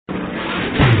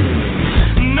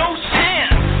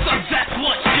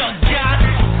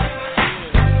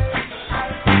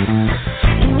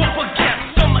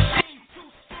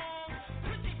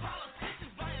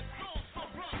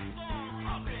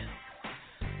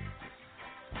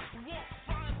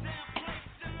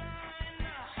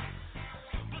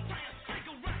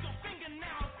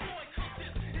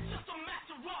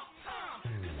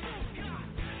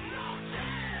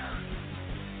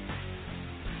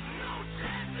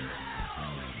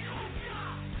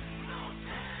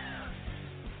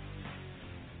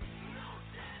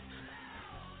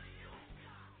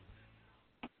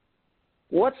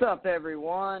What's up,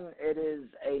 everyone? It is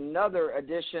another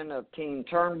edition of Team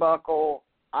Turnbuckle.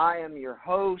 I am your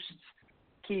host,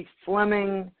 Keith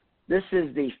Fleming. This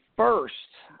is the first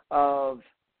of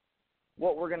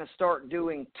what we're going to start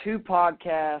doing 2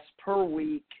 podcasts per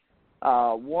week.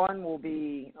 One will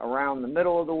be around the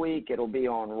middle of the week. It'll be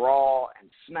on Raw and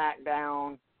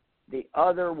SmackDown. The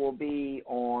other will be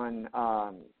on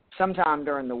sometime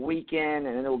during the weekend,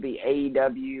 and it will be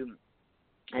AEW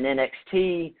and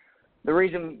NXT. The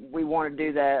reason we want to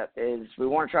do that is we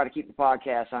want to try to keep the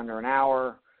podcast under an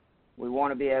hour. We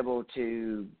want to be able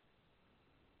to,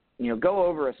 go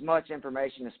over as much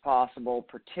information as possible,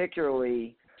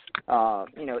 particularly,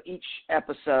 each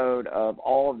episode of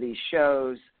all of these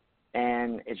shows.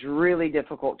 And it's really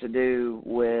difficult to do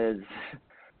with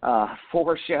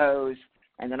 4 shows.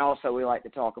 And then also we like to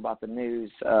talk about the news,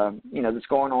 that's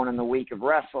going on in the week of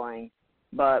wrestling.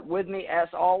 But with me, as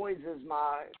always, is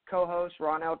my co-host,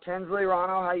 Ronell Tinsley.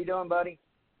 Ronell, how you doing, buddy?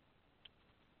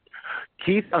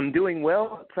 Keith, I'm doing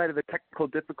well. Outside of the technical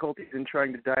difficulties in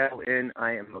trying to dial in,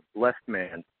 I am a blessed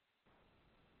man.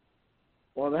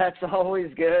 Well, that's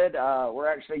always good.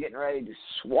 We're actually getting ready to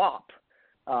swap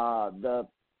the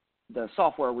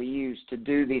software we use to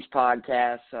do these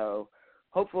podcasts. So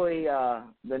hopefully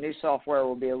the new software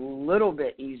will be a little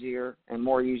bit easier and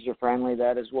more user-friendly.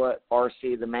 That is what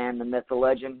RC, the man, the myth, the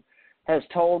legend, has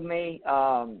told me.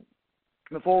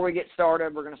 Before we get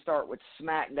started, we're going to start with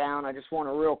SmackDown. I just want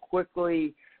to real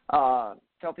quickly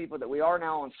tell people that we are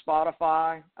now on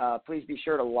Spotify. Please be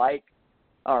sure to like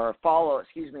or follow,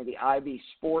 the IB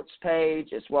Sports page,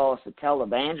 as well as the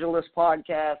Televangelist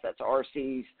podcast. That's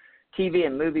RC's TV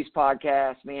and Movies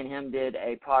podcast. Me and him did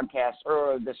a podcast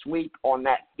earlier this week on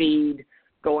that feed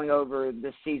going over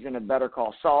this season of Better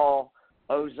Call Saul,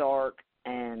 Ozark,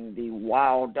 and the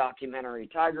wild documentary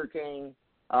Tiger King.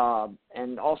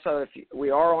 And also, if we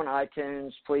are on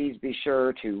iTunes, please be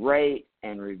sure to rate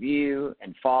and review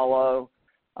and follow.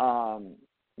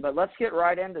 But let's get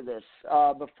right into this.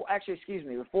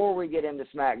 Before we get into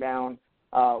SmackDown,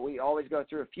 we always go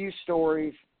through a few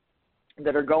stories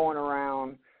that are going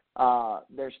around.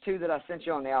 There's 2 that I sent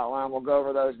you on the outline. We'll go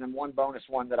over those, and then one bonus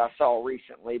one that I saw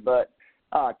recently. But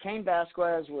Cain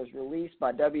Velasquez was released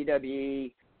by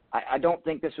WWE. I don't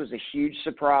think this was a huge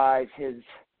surprise. His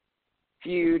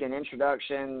feud and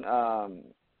introduction,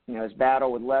 his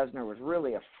battle with Lesnar was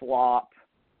really a flop.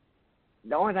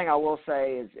 The only thing I will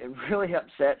say is it really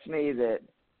upsets me that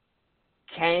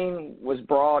Cain was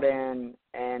brought in,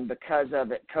 and because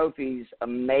of it, Kofi's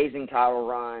amazing title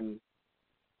run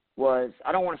was,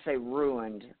 I don't want to say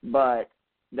ruined, but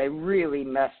they really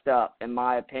messed up, in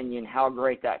my opinion, how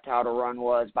great that title run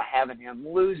was by having him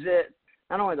lose it.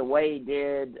 Not only the way he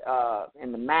did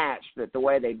in the match, but the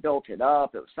way they built it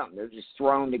up. It was something that was just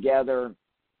thrown together,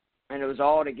 and it was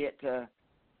all to get to,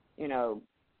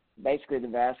 basically the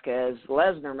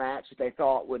Vasquez-Lesnar match that they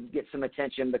thought would get some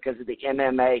attention because of the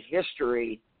MMA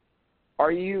history.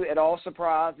 Are you at all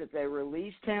surprised that they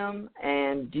released him,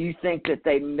 and do you think that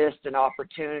they missed an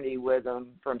opportunity with him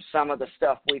from some of the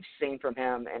stuff we've seen from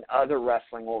him in other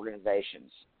wrestling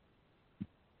organizations?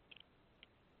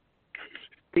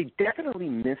 They definitely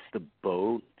missed the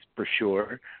boat for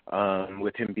sure,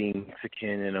 with him being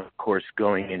Mexican and, of course,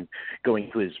 going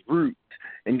to his roots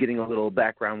and getting a little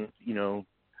background, the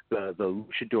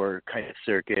luchador kind of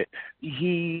circuit.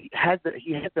 He had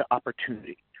the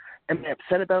opportunity. Am I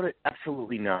upset about it?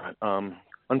 Absolutely not.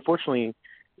 Unfortunately,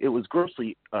 it was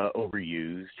grossly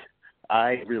overused.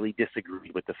 I really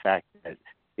disagree with the fact that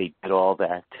they did all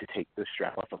that to take the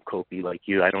strap off of Kofi like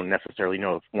you. I don't necessarily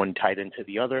know if one tied into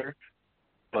the other,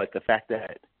 but the fact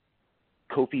that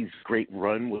Kofi's great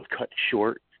run was cut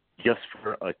short just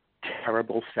for a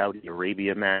terrible Saudi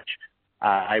Arabia match,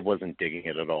 I wasn't digging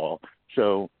it at all.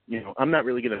 So, I'm not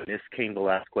really going to miss Cain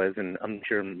Velasquez, and I'm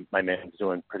sure my man's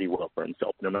doing pretty well for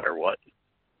himself no matter what.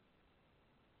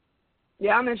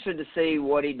 Yeah, I'm interested to see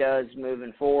what he does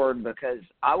moving forward because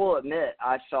I will admit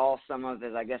I saw some of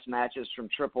his, matches from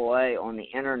AAA on the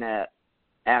internet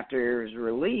after he was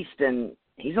released, and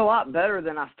he's a lot better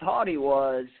than I thought he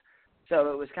was.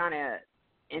 So it was kind of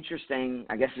interesting,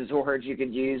 is the words you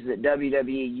could use, that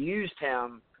WWE used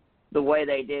him the way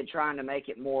they did, trying to make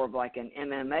it more of like an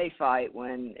MMA fight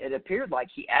when it appeared like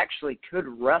he actually could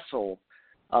wrestle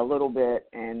a little bit.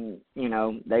 And,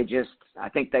 I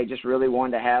think they just really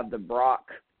wanted to have the Brock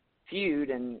feud.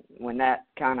 And when that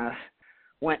kind of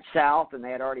went south and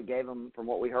they had already gave him, from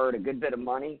what we heard, a good bit of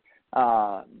money,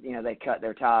 they cut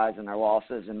their ties and their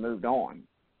losses and moved on.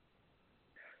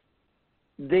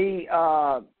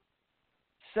 The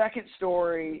second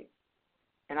story,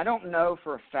 and I don't know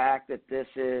for a fact that this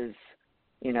is,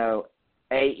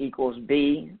 A equals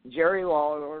B. Jerry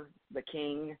Lawler, the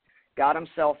king, got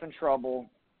himself in trouble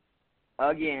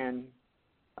again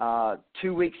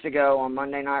 2 weeks ago on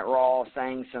Monday Night Raw,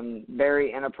 saying some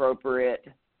very inappropriate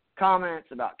comments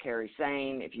about Kerry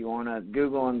Sane. If you want to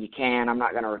Google them, you can. I'm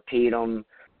not going to repeat them.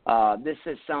 This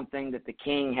is something that the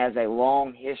king has a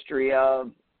long history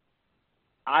of.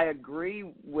 I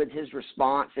agree with his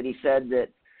response that he said that,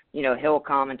 Hill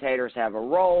commentators have a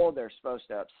role. They're supposed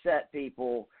to upset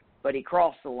people. But he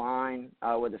crossed the line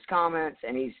with his comments,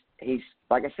 and he's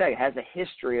like I say, has a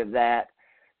history of that.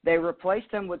 They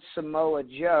replaced him with Samoa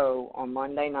Joe on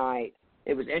Monday night.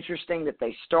 It was interesting that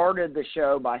they started the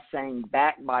show by saying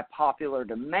back by popular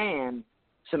demand,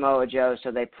 Samoa Joe.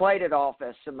 So they played it off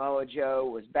as Samoa Joe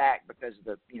was back because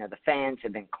the fans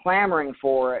had been clamoring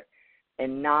for it,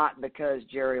 and not because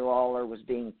Jerry Lawler was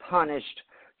being punished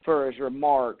for his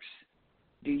remarks.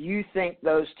 Do you think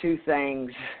those two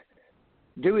things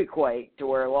do equate to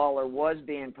where Lawler was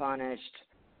being punished?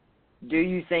 Do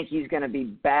you think he's going to be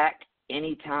back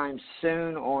anytime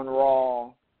soon on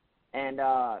Raw? And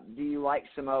do you like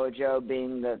Samoa Joe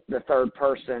being the third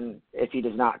person if he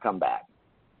does not come back?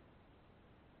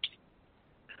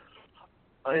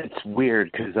 It's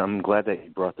weird because I'm glad that you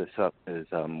brought this up, because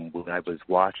when I was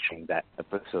watching that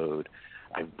episode,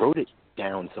 I wrote it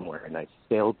down somewhere and I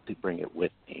failed to bring it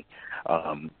with me.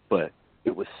 But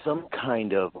it was some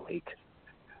kind of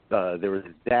there was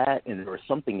that, and there was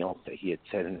something else that he had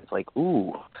said, and it's like,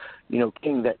 ooh,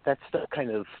 King, that stuff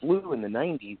kind of flew in the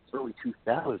 90s, early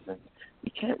 2000s.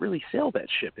 You can't really sail that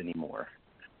ship anymore.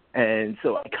 And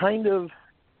so I kind of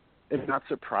am not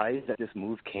surprised that this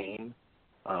move came.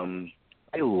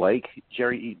 I like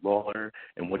Jerry E. Lawler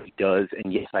and what he does,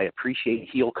 and yes, I appreciate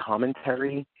heel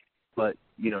commentary, but,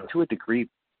 to a degree,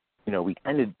 we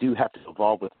kind of do have to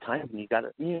evolve with time, and you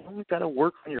got to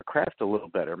work on your craft a little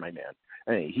better, my man.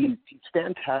 I mean, he's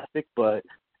fantastic, but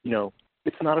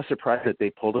it's not a surprise that they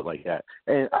pulled it like that.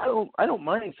 And I don't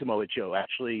mind Samoa Joe.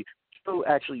 Actually, Joe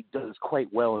actually does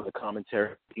quite well in the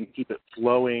commentary. He can keep it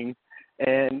flowing,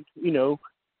 and he'll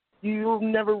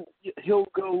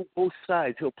go both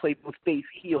sides. He'll play both face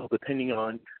heel depending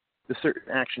on the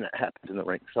certain action that happens in the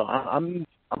ring. So I'm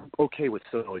okay with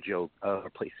Samoa Joe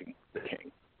replacing the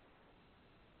King.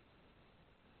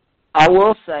 I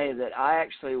will say that I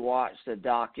actually watched a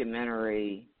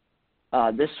documentary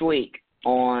this week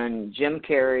on Jim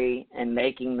Carrey and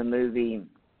making the movie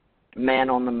Man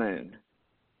on the Moon.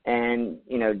 And,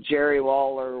 Jerry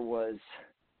Lawler was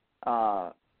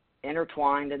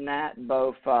intertwined in that,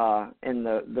 both in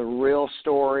the real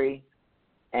story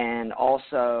and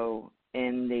also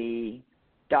in the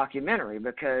documentary,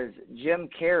 because Jim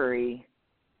Carrey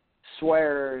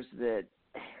swears that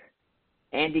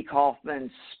Andy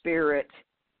Kaufman's spirit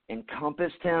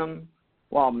encompassed him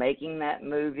while making that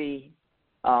movie,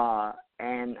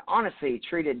 and honestly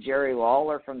treated Jerry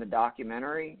Lawler from the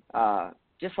documentary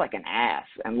just like an ass.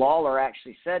 And Lawler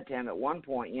actually said to him at one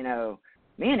point, me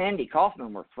and Andy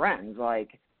Kaufman were friends.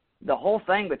 Like, the whole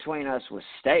thing between us was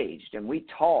staged, and we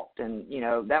talked, and,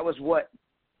 that was what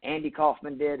Andy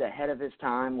Kaufman did ahead of his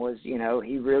time was, he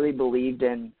really believed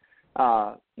in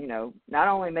not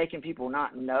only making people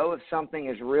not know if something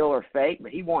is real or fake,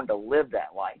 but he wanted to live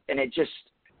that life. And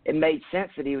it made sense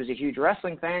that he was a huge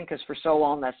wrestling fan, because for so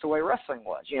long that's the way wrestling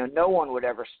was. No one would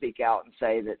ever speak out and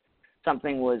say that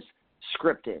something was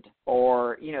scripted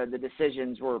or, the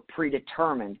decisions were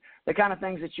predetermined, the kind of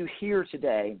things that you hear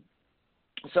today.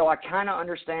 So I kind of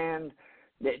understand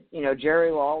that,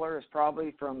 Jerry Lawler is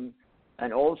probably from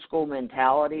an old school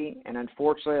mentality, and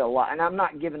unfortunately a lot, and I'm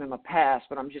not giving him a pass,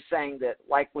 but I'm just saying that,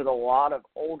 like with a lot of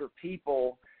older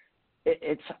people,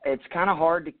 it's kind of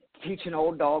hard to teach an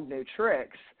old dog new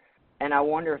tricks. And I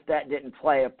wonder if that didn't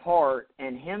play a part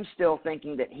in him still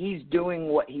thinking that he's doing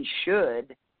what he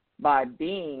should by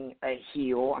being a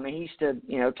heel. I mean, he used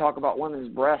to, talk about women's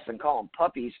breasts and call them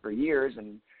puppies for years,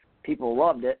 and people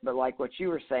loved it. But like what you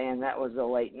were saying, that was the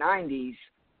late 90s.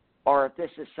 Or if this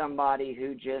is somebody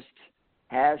who just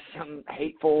has some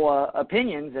hateful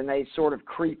opinions and they sort of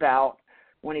creep out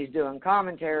when he's doing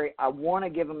commentary, I want to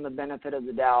give him the benefit of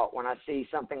the doubt when I see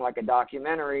something like a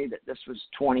documentary that this was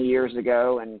 20 years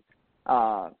ago, and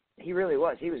he really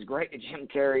was. He was great to Jim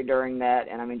Carrey during that,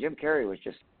 and, I mean, Jim Carrey was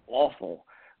just awful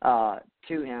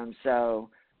to him. So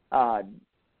do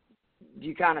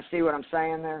you kind of see what I'm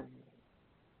saying there?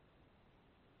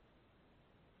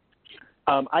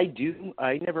 I do.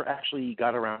 I never actually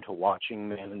got around to watching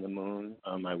Man in the Moon.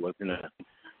 I wasn't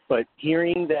but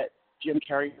hearing that Jim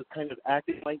Carrey was kind of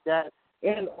acting like that,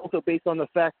 and also based on the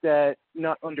fact that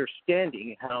not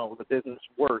understanding how the business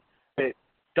works, it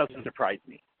doesn't surprise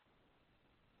me.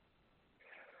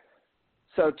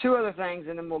 So two other things,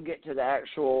 and then we'll get to the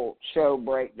actual show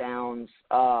breakdowns.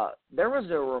 There was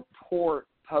a report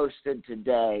posted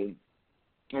today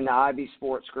in the IB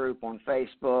Sports Group on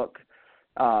Facebook.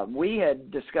 We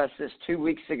had discussed this 2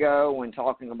 weeks ago when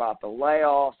talking about the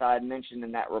layoffs. I had mentioned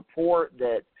in that report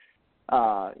that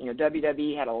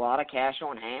WWE had a lot of cash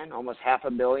on hand, almost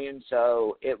 $500 million,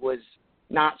 so it was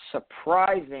not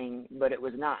surprising, but it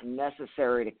was not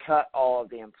necessary to cut all of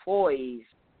the employees.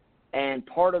 And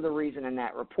part of the reason in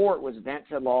that report was Vince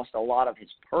had lost a lot of his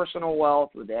personal wealth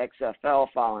with the XFL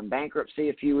filing bankruptcy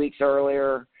a few weeks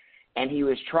earlier, and he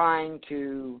was trying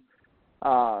to,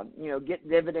 get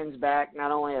dividends back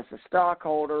not only as a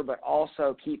stockholder but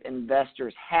also keep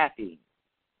investors happy.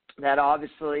 That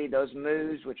obviously those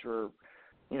moves, which were,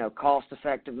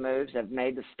 cost-effective moves, have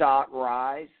made the stock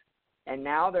rise. And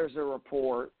now there's a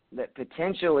report that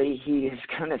potentially he is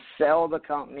going to sell the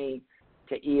company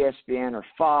to ESPN or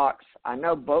Fox. I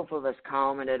know both of us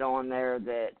commented on there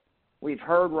that we've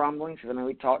heard rumblings.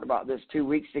 We talked about this 2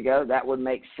 weeks ago. That would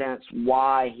make sense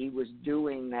why he was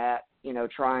doing that,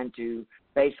 trying to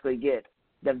basically get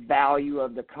the value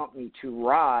of the company to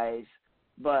rise.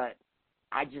 But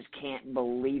I just can't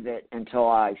believe it until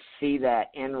I see that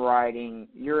in writing.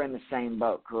 You're in the same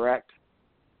boat, correct?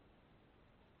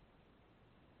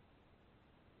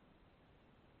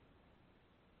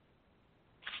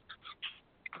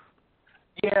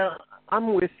 Yeah,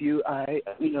 I'm with you. I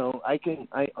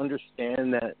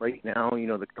understand that right now,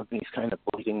 the company's kind of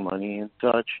losing money and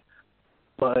such,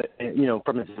 but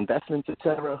from its investments,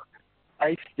 etc.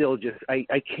 I still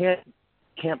I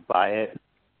can't buy it.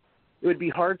 It would be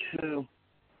hard to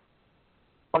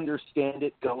understand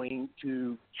it going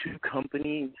to two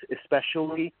companies,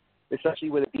 especially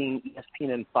with it being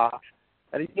ESPN and Fox.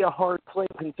 That'd be a hard play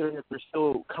considering that they're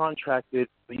still contracted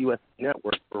to the U.S.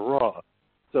 network for Raw.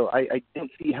 So I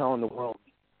don't see how in the world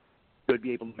they would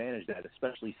be able to manage that,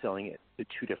 especially selling it to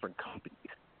two different companies.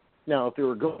 Now, if they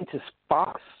were going to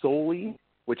Fox solely,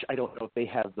 which I don't know if they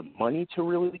have the money to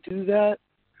really do that,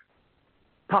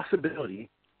 possibility.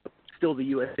 Still, the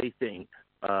USA thing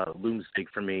looms big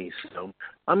for me. So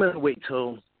I'm going to wait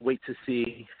to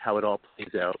see how it all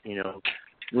plays out.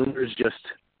 Rumors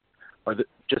are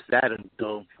just that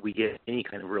until we get any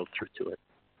kind of real truth to it.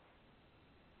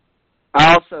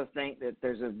 I also think that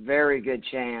there's a very good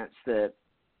chance that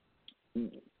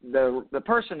the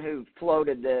person who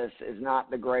floated this is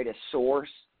not the greatest source.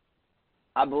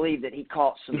 I believe that he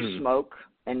caught some smoke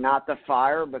and not the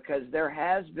fire, because there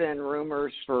has been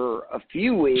rumors for a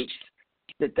few weeks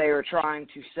that they are trying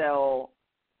to sell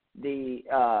the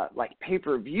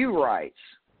pay-per-view rights,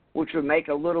 which would make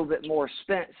a little bit more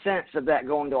sense of that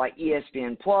going to like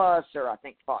ESPN Plus, or I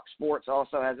think Fox Sports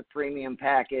also has a premium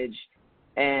package.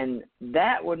 And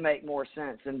that would make more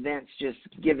sense than Vince just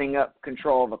giving up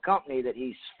control of a company that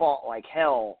he's fought like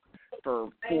hell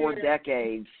for 4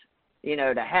 decades,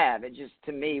 to have. It just,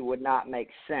 to me, would not make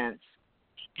sense.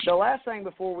 The last thing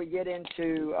before we get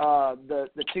into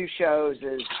the two shows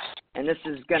is, and this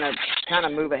is going to kind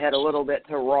of move ahead a little bit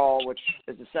to Raw, which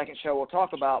is the second show we'll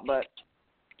talk about, but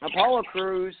Apollo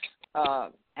Crews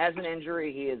has an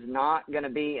injury. He is not going to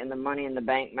be in the Money in the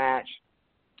Bank match.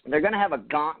 They're going to have a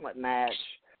gauntlet match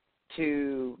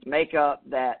to make up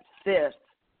that fifth.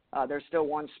 There's still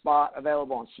one spot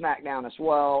available on SmackDown as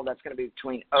well. That's going to be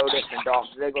between Otis and Dolph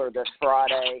Ziggler this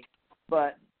Friday.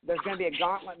 But there's going to be a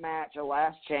gauntlet match, a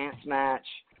last chance match.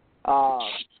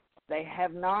 They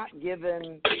have not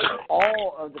given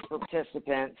all of the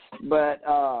participants, but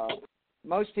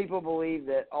most people believe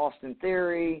that Austin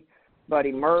Theory,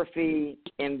 Buddy Murphy,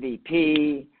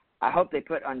 MVP, I hope they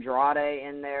put Andrade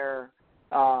in there.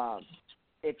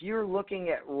 If you're looking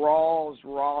at Raw's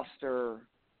roster,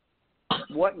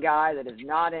 what guy that is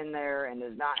not in there and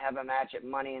does not have a match at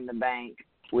Money in the Bank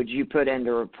would you put in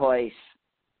to replace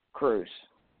Crews?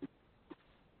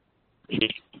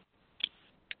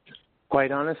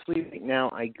 Quite honestly, right now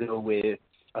I go with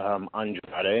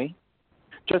Andrade,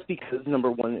 just because,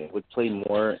 number one, it would play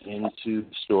more into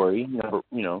the story.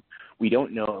 We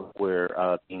don't know if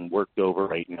we're being worked over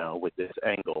right now with this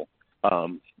angle.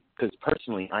 Because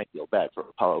personally, I feel bad for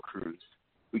Apollo Crews.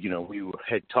 We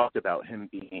had talked about him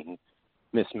being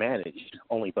mismanaged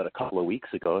only but a couple of weeks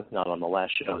ago, if not on the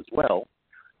last show as well.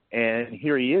 And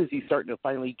here he is. He's starting to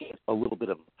finally get a little bit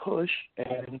of a push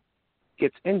and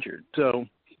gets injured. So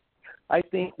I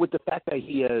think with the fact that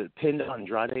he pinned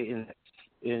Andrade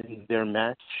in their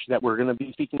match that we're going to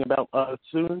be speaking about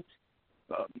soon,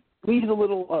 leaves it a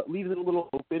little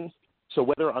open. So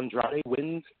whether Andrade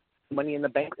wins Money in the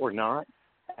Bank or not,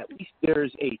 at least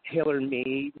there's a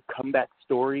tailor-made comeback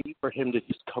story for him to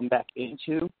just come back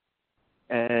into.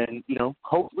 And,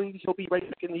 hopefully he'll be right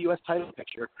back in the U.S. title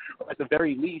picture, or at the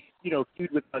very least,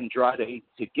 feud with Andrade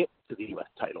to get to the U.S.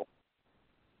 title.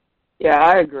 Yeah,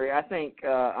 I agree. I think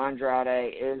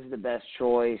Andrade is the best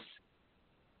choice.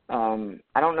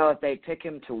 I don't know if they pick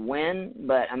him to win,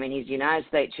 but, he's United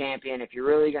States champion. If you're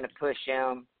really going to push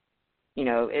him,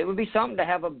 it would be something to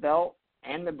have a belt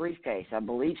and the briefcase. I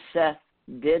believe Seth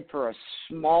did for a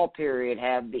small period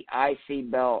have the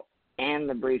IC belt and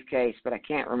the briefcase, but I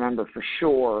can't remember for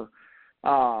sure.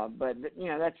 But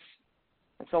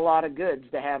that's a lot of goods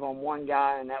to have on one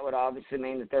guy, and that would obviously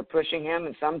mean that they're pushing him.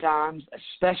 And sometimes,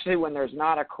 especially when there's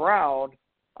not a crowd,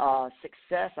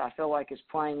 success, I feel like, is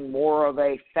playing more of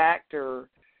a factor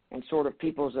in sort of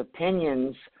people's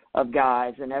opinions of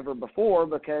guys than ever before,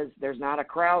 because there's not a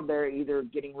crowd there either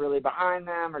getting really behind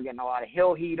them or getting a lot of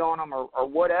heel heat on them or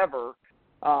whatever.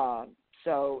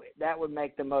 So that would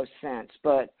make the most sense.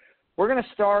 But we're going to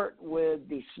start with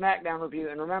the SmackDown review.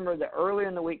 And remember, the earlier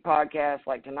in the week podcast,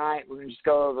 like tonight, we're going to just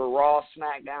go over Raw,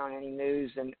 SmackDown, any news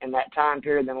in that time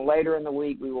period. Then later in the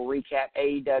week, we will recap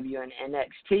AEW and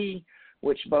NXT,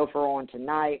 which both are on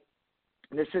tonight.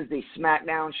 This is the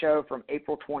SmackDown show from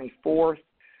April 24th.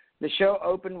 The show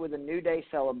opened with a New Day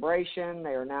celebration. They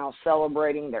are now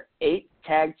celebrating their 8th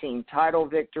tag team title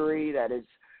victory. That is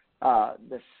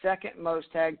the second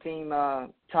most tag team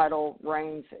title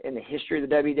reigns in the history of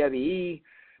the WWE.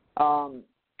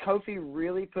 Kofi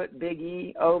really put Big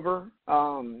E over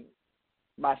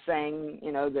by saying,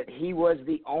 that he was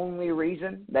the only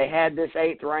reason they had this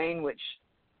 8th reign, which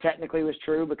technically was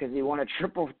true because he won a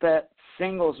triple threat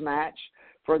singles match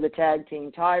for the tag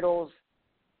team titles.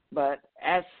 But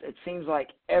as it seems like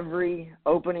every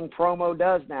opening promo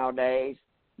does nowadays,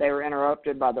 they were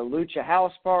interrupted by the Lucha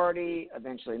House Party,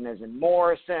 eventually Miz and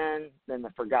Morrison, then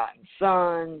the Forgotten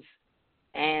Sons.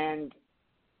 And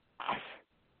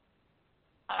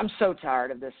I'm so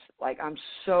tired of this. I'm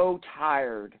so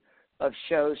tired of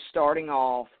shows starting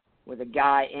off with a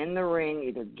guy in the ring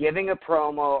either giving a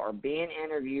promo or being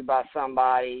interviewed by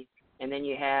somebody, and then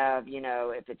you have,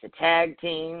 if it's a tag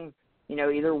team,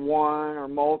 either one or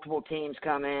multiple teams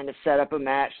come in to set up a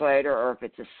match later, or if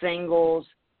it's a singles,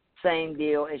 same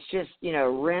deal. It's just,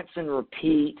 rinse and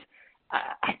repeat.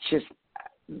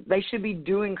 They should be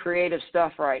doing creative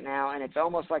stuff right now, and it's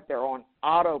almost like they're on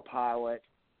autopilot.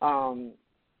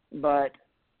 But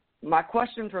my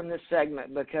question from this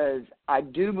segment, because I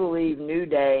do believe New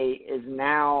Day is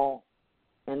now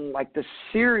in the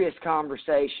serious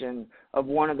conversation of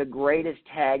one of the greatest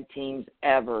tag teams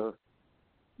ever,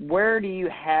 where do you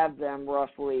have them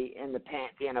roughly in the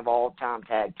pantheon of all-time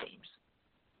tag teams?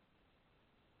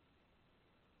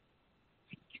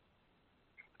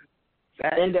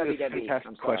 That is a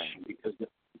fantastic question because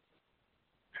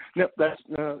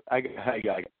I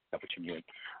got what you mean.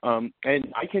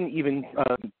 And I can even,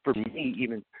 for me,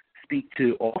 even speak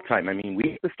to all time.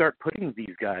 We have to start putting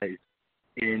these guys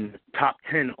in top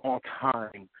 10 all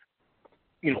time,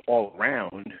 all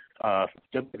around,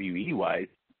 WWE wise.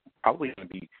 Probably going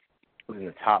to be in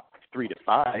the top 3 to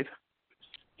 5.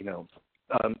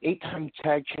 8-time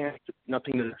tag champs,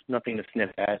 nothing to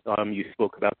sniff at. You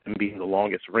spoke about them being the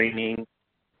longest reigning.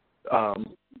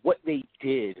 What they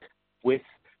did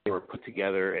they were put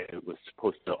together, and it was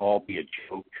supposed to all be a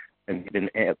joke, and they've been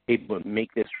able to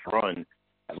make this run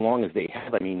as long as they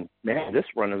have. This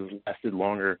run has lasted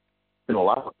longer than a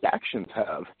lot of factions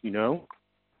have.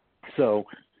 So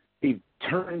they've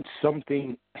turned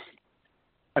something.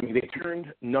 They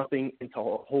turned nothing into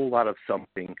a whole lot of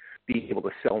something, being able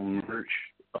to sell merch,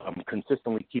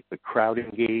 consistently keep the crowd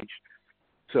engaged.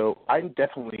 So I'm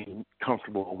definitely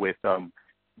comfortable with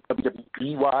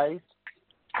WWE-wise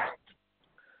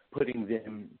putting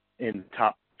them in the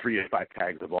top 3 to 5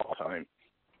 tags of all time.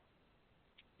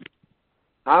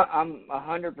 I'm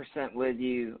 100% with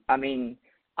you. I'm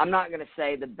not going to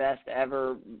say the best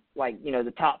ever,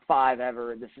 the top 5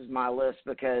 ever. This is my list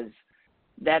because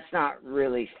that's not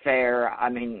really fair.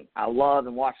 I love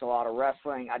and watch a lot of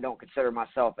wrestling. I don't consider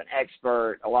myself an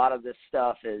expert. A lot of this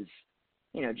stuff is,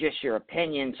 just your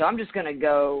opinion. So I'm just going to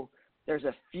go, there's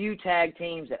a few tag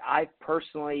teams that I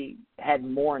personally had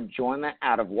more enjoyment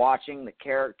out of watching the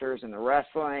characters and the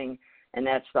wrestling, and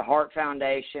that's the Hart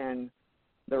Foundation,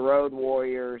 the Road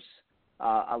Warriors.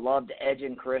 I loved Edge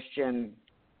and Christian.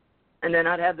 And then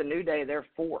I'd have the New Day, they're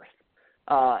 4th.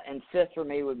 And 5th for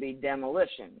me would be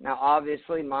Demolition. Now,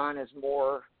 obviously, mine is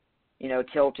more,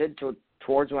 tilted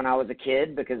towards when I was a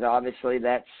kid, because obviously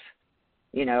that's,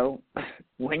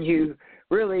 when you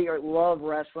really love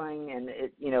wrestling and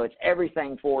it's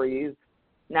everything for you.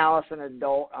 Now, as an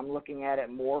adult, I'm looking at it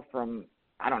more from,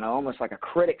 almost like a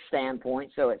critic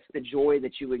standpoint. So it's the joy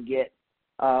that you would get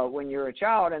when you're a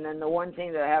child. And then the one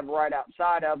team that I have right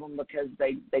outside of them, because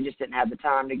they just didn't have the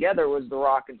time together, was the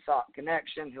Rock and Sock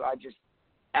Connection, who I just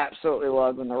absolutely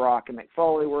loved when the Rock and Mick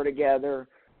Foley were together.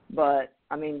 But,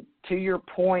 I mean, to your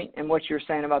point and what you're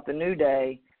saying about the New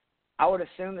Day, I would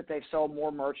assume that they've sold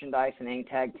more merchandise than any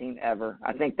tag team ever.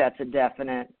 I think that's a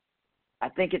definite. I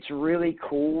think it's really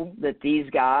cool that these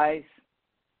guys,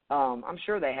 I'm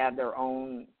sure they have their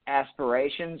own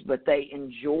aspirations, but they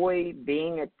enjoy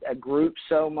being a group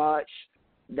so much.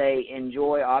 They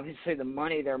enjoy, obviously, the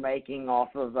money they're making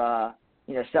off of,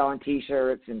 selling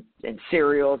T-shirts and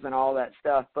cereals and all that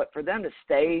stuff. But for them to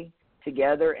stay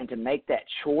together and to make that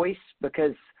choice,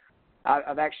 because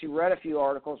I've actually read a few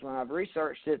articles when I've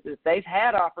researched it, that they've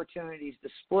had opportunities to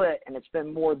split, and it's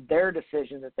been more their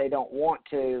decision that they don't want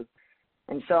to.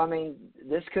 And so, I mean,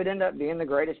 this could end up being the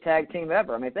greatest tag team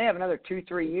ever. I mean, if they have another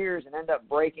 2-3 years and end up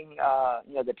breaking,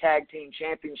 the tag team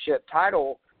championship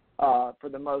title for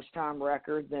the most time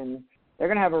record, then they're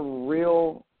going to have a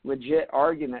real legit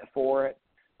argument for it.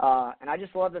 And I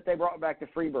just love that they brought back the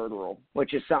Freebird rule,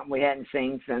 which is something we hadn't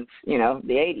seen since, the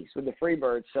 80s with the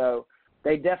Freebird. So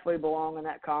they definitely belong in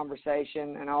that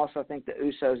conversation, and I also think the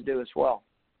Usos do as well.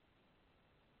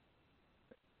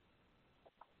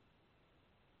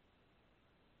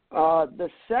 The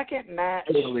second match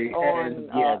the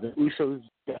Usos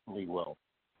definitely will.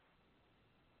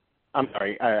 I'm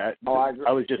sorry. I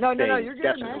was just saying you're good,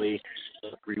 definitely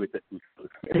agree with the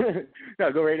Usos.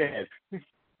 No, go right ahead.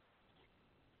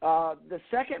 The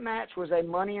second match was a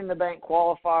Money in the Bank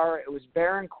qualifier. It was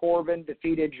Baron Corbin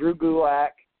defeated Drew Gulak.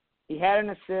 He had an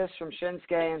assist from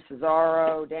Shinsuke and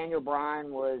Cesaro. Daniel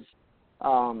Bryan was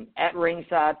at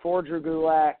ringside for Drew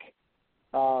Gulak.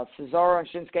 Cesaro and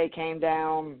Shinsuke came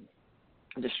down,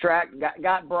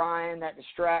 got Bryan. That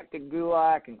distracted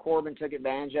Gulak, and Corbin took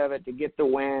advantage of it to get the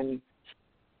win.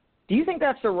 Do you think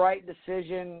that's the right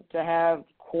decision to have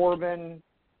Corbin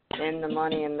in the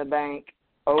Money in the Bank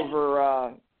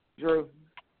over Drew?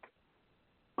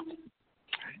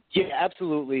 Yeah,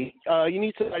 absolutely. You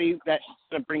need somebody that's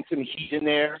going to bring some heat in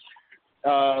there.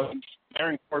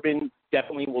 Baron Corbin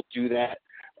definitely will do that.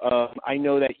 I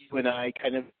know that you and I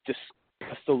kind of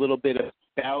discussed a little bit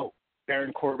about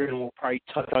Baron Corbin, and we'll probably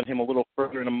touch on him a little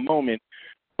further in a moment.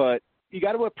 But you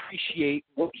got to appreciate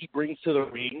what he brings to the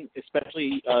ring,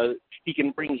 especially he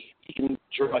can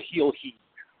draw heel heat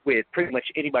with pretty much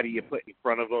anybody you put in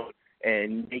front of him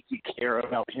and make you care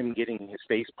about him getting his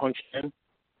face punched in.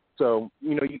 So,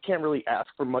 you can't really ask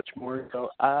for much more. So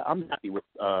I'm happy with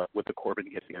the Corbin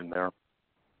getting in there.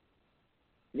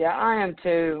 Yeah, I am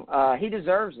too. He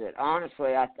deserves it,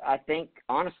 honestly. I think,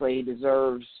 honestly, he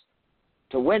deserves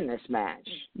to win this match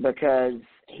because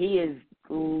he is,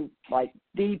 like,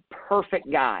 the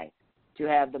perfect guy to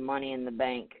have the Money in the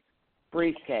Bank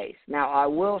briefcase. Now, I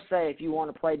will say, if you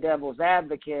want to play devil's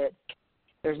advocate,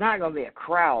 there's not going to be a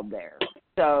crowd there.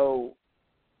 So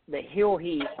the heel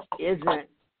heat isn't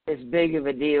as big of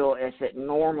a deal as it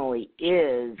normally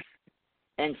is.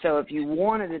 And so if you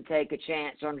wanted to take a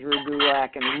chance on Drew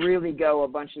Gulak and really go a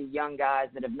bunch of young guys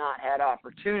that have not had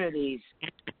opportunities,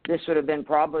 this would have been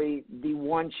probably the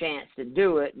one chance to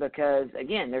do it because,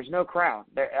 again, there's no crowd.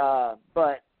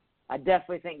 But I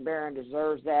definitely think Baron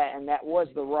deserves that, and that was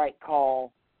the right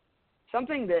call.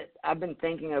 Something that I've been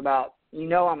thinking about,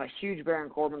 I'm a huge Baron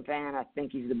Corbin fan. I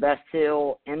think he's the best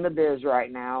heel in the biz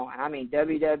right now. And I mean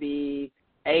WWE,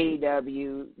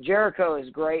 AEW. Jericho is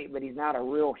great, but he's not a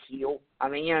real heel. I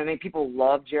mean, people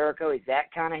love Jericho. He's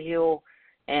that kind of heel.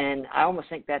 And I almost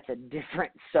think that's a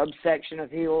different subsection of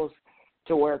heels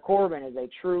to where Corbin is a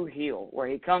true heel, where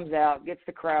he comes out, gets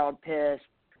the crowd pissed.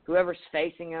 Whoever's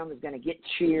facing him is going to get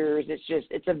cheers.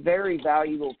 It's a very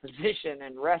valuable position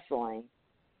in wrestling.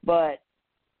 But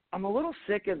I'm a little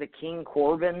sick of the King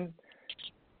Corbin,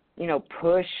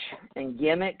 push and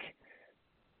gimmick.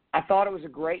 I thought it was a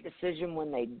great decision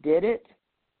when they did it.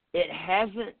 It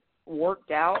hasn't worked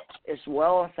out as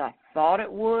well as I thought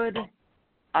it would.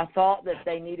 I thought that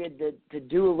they needed to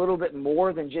do a little bit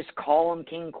more than just call him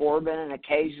King Corbin and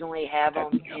occasionally have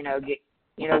him,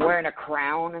 wearing a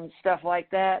crown and stuff like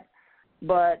that.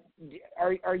 But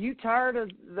are you tired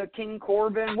of the King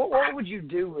Corbin? What would you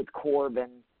do with Corbin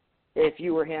if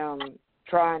you were him,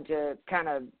 trying to kind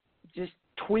of just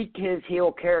tweak his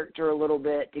heel character a little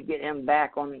bit to get him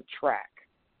back on track?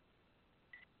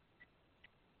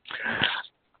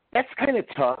 That's kind of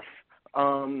tough.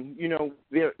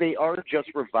 They are just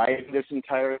reviving this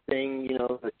entire thing,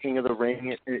 the King of the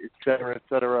Ring, et cetera, et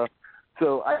cetera.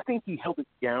 So I think he held it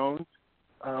down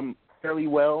fairly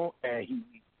well. He,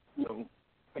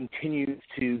 continues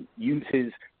to use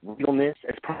his realness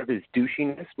as part of his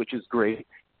douchiness, which is great.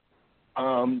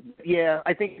 Yeah,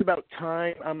 I think it's about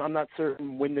time. I'm not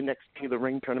certain when the next King of the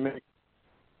Ring tournament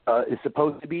is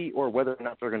supposed to be, or whether or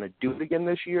not they're going to do it again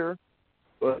this year.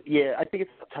 But yeah, I think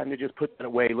it's time to just put that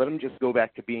away. Let him just go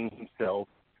back to being himself,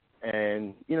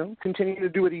 and continue to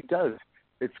do what he does.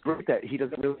 It's great that he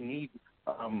doesn't really need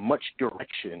much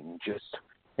direction. Just,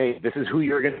 hey, this is who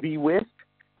you're going to be with,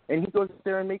 and he goes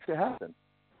there and makes it happen.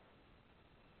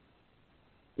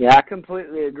 Yeah, I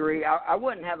completely agree. I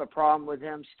wouldn't have a problem with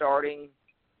him starting,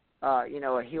 a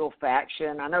heel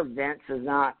faction. I know Vince is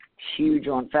not huge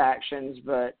on factions,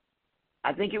 but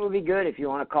I think it would be good if you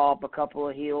want to call up a couple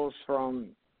of heels from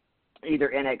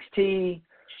either NXT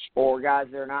or guys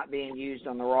that are not being used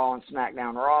on the Raw and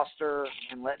SmackDown roster,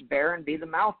 and let Baron be the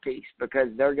mouthpiece, because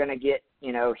they're going to get,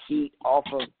 heat off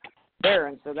of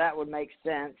Baron, so that would make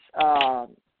sense.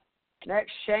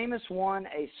 Next, Sheamus won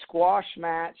a squash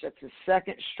match. That's the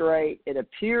second straight. It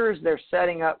appears they're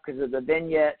setting up, because of the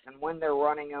vignettes and when they're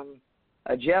running them,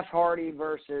 a Jeff Hardy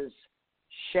versus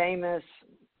Sheamus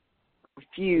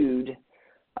feud.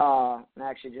 I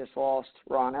actually just lost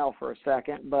Ronell for a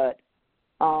second, but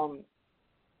I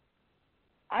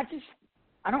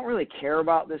don't really care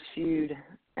about this feud,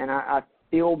 and I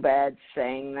feel bad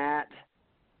saying that,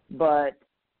 but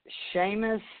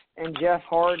Sheamus and Jeff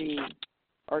Hardy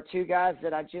are two guys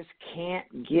that I just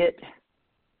can't get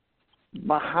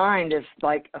behind as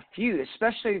like a feud,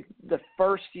 especially the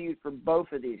first feud for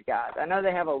both of these guys. I know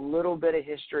they have a little bit of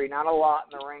history, not a lot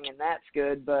in the ring, and that's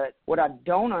good, but what I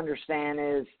don't understand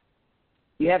is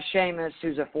you have Sheamus,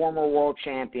 who's a former world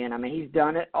champion. I mean, he's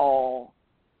done it all.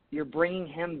 You're bringing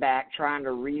him back, trying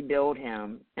to rebuild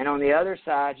him. And on the other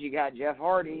side, you got Jeff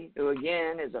Hardy, who,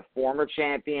 again, is a former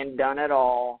champion, done it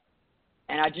all.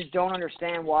 And I just don't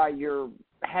understand why you're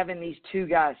having these two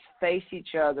guys face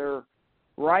each other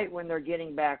right when they're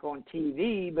getting back on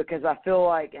TV, because I feel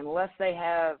like unless they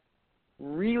have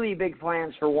really big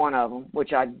plans for one of them,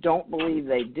 which I don't believe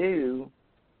they do,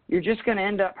 you're just going to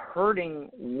end up hurting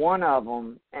one of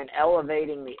them and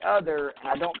elevating the other, and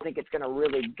I don't think it's going to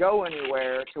really go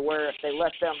anywhere, to where if they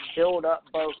let them build up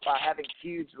both by having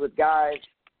feuds with guys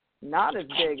not as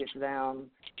big as them,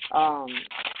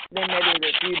 then maybe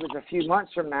the feud was a few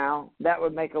months from now. That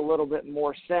would make a little bit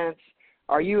more sense.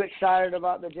 Are you excited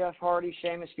about the Jeff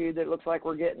Hardy-Sheamus feud that looks like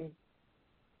we're getting?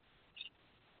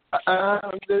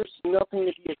 There's nothing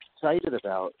to be excited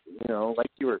about.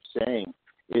 Like you were saying,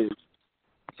 is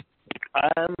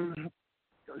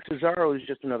Cesaro is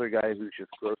just another guy who's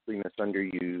just grossly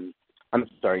misunderused. I'm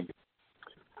sorry.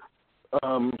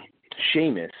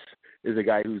 Sheamus is a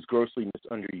guy who's grossly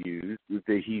misunderused.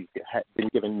 He's been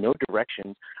given no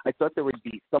direction. I thought there would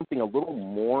be something a little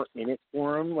more in it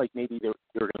for him, like maybe they were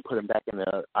going to put him back in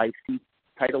the IC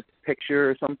title picture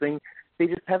or something. They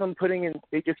just have him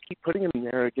they just keep putting him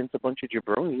there against a bunch of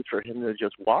jabronis for him to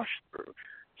just wash through.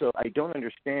 So I don't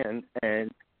understand. And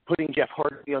putting Jeff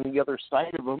Hardy on the other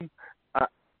side of him,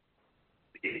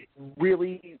 it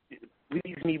really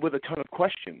leaves me with a ton of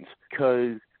questions,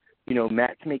 because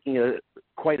Matt's making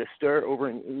quite a stir over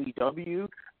in AEW.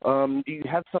 Do you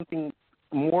have something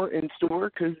more in store?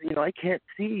 Because I can't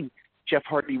see Jeff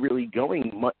Hardy really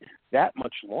going that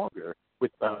much longer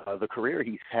with the career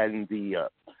he's had and the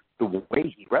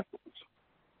way he wrestles.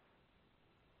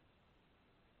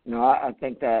 No, I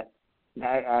think that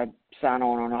I sign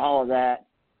on all of that.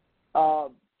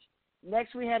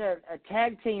 Next, we had a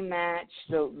tag team match.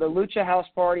 The Lucha House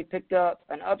Party picked up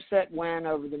an upset win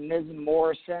over the Miz and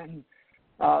Morrison.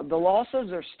 The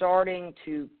losses are starting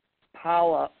to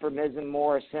pile up for Miz and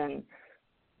Morrison.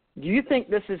 Do you think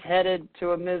this is headed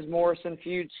to a Miz-Morrison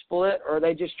feud split, or are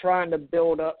they just trying to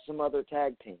build up some other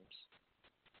tag teams?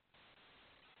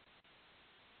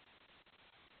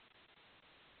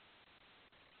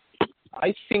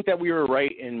 I think that we were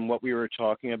right in what we were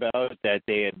talking about, that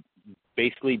they had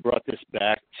basically brought this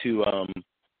back to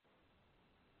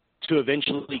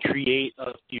eventually create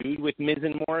a feud with Miz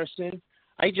and Morrison.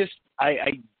 I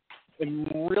am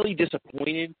really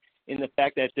disappointed in the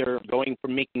fact that they're going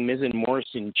from making Miz and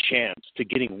Morrison champs to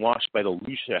getting washed by the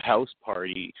Lucha House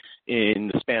Party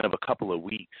in the span of a couple of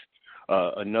weeks.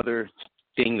 Another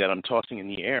thing that I'm tossing in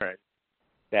the air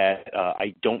that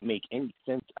I don't make any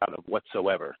sense out of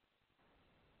whatsoever.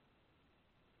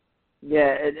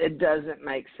 Yeah, it doesn't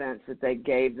make sense that they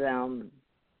gave them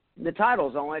the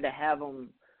titles only to have them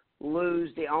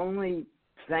lose. The only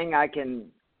thing I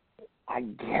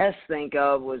guess think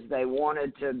of was they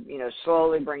wanted to,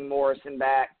 slowly bring Morrison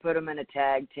back, put him in a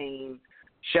tag team,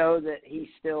 show that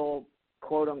he still,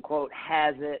 quote unquote,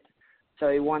 has it. So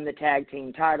he won the tag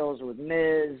team titles with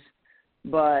Miz,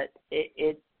 but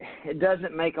it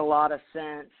doesn't make a lot of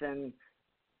sense. And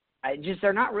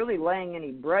they're not really laying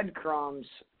any breadcrumbs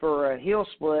for a heel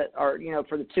split or,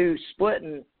 for the two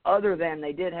splitting, other than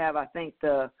they did have, I think,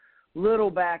 the little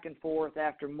back and forth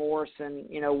after Morrison,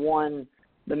 won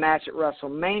the match at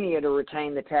WrestleMania to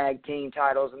retain the tag team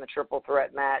titles in the triple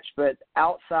threat match. But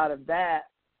outside of that,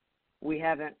 we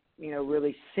haven't,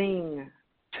 really seen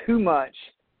too much,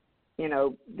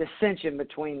 dissension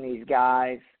between these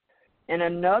guys. And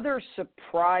another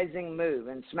surprising move,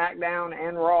 and SmackDown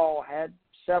and Raw had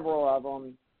several of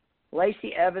them.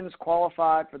 Lacey Evans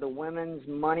qualified for the women's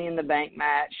Money in the Bank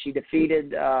match. She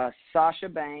defeated Sasha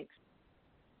Banks.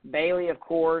 Bayley, of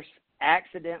course,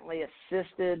 accidentally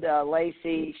assisted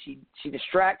Lacey. She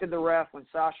distracted the ref when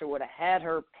Sasha would have had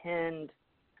her pinned.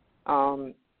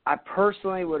 I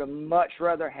personally would have much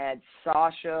rather had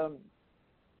Sasha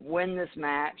win this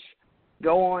match,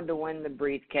 go on to win the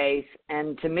briefcase,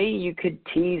 and to me, you could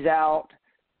tease out.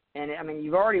 And I mean,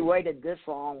 you've already waited this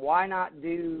long. Why not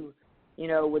do,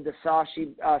 with the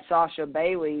Sasha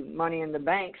Bayley Money in the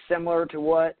Bank, similar to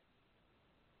what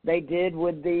they did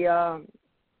with the,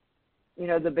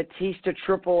 the Batista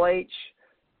Triple H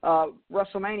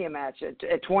WrestleMania match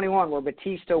at 21, where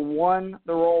Batista won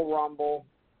the Royal Rumble.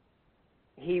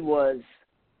 He was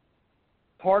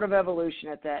part of Evolution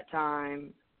at that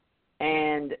time,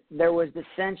 and there was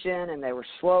dissension, and they were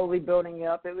slowly building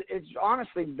up. It's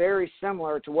honestly very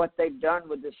similar to what they've done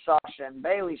with the Sasha and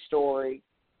Bayley story.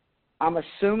 I'm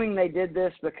assuming they did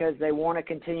this because they want to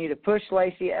continue to push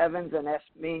Lacey Evans, and that's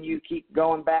me and you keep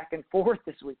going back and forth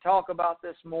as we talk about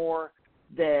this more,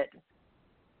 that,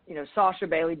 Sasha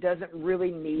Bayley doesn't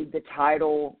really need the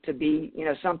title to be,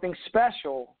 something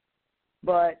special.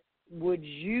 But would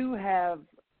you have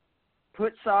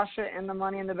put Sasha in the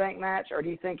Money in the Bank match, or do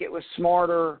you think it was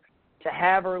smarter to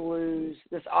have her lose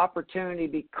this opportunity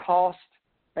be cost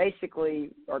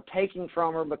basically or taking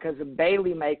from her because of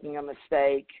Bayley making a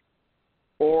mistake?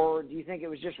 Or do you think it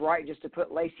was just right just to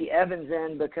put Lacey Evans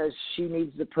in because she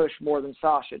needs to push more than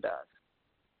Sasha does?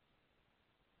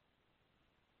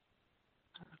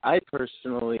 I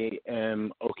personally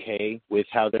am okay with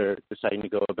how they're deciding to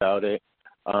go about it.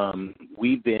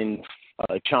 We've been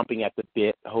chomping at the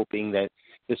bit, hoping that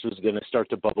this was going to start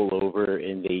to bubble over,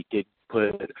 and they did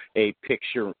put a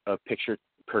picture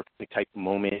perfect type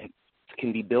moment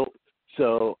can be built.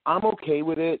 So I'm okay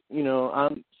with it.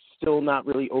 I'm still not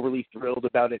really overly thrilled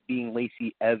about it being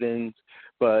Lacey Evans,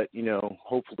 but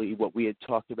hopefully what we had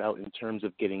talked about in terms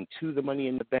of getting to the Money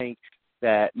in the Bank,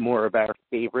 that more of our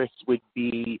favorites would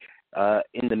be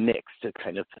in the mix to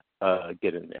kind of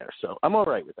get in there. So I'm all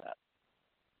right with that.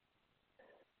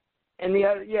 And the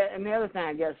other thing,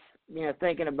 I guess,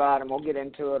 thinking about them, we'll get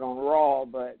into it on Raw,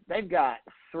 but they've got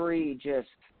three just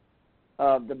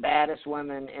of the baddest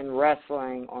women in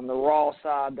wrestling on the Raw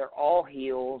side. They're all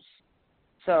heels.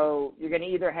 So you're going to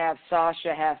either have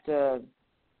Sasha have to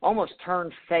almost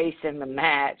turn face in the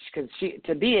match, because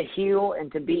to be a heel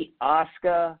and to beat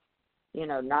Asuka,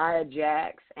 Nia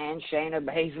Jax and Shayna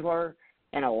Baszler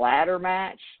in a ladder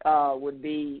match would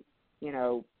be,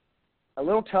 a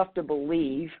little tough to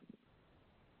believe.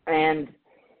 And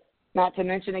not to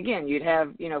mention, again, you'd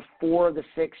have, 4 of the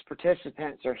 6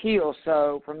 participants are heels.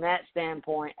 So from that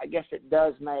standpoint, I guess it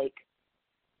does make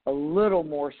a little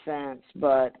more sense,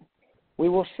 but we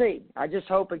will see. I just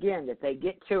hope, again, that they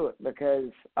get to it,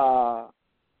 because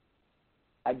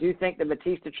I do think the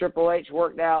Batista Triple H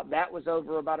worked out. That was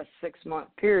over about a 6-month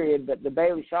period, but the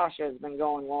Bayley Sasha has been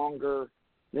going longer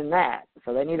than that.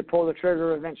 So they need to pull the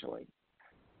trigger eventually.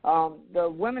 The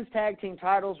women's tag team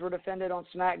titles were defended on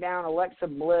SmackDown. Alexa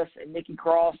Bliss and Nikki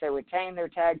Cross, they retained their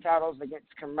tag titles against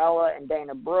Carmella and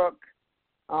Dana Brooke.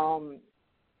 Do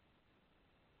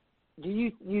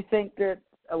you think that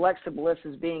Alexa Bliss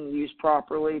is being used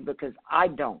properly? Because I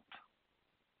don't.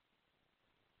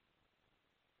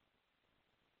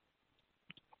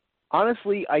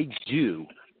 Honestly, I do.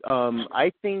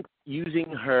 I think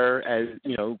using her as,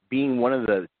 being one of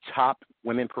the top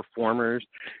women performers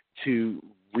to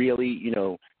really,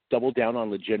 double down on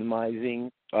legitimizing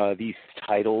these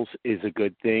titles is a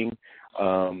good thing.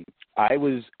 I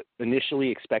was initially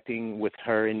expecting with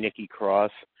her and Nikki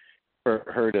Cross for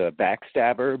her to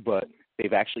backstab her, but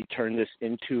they've actually turned this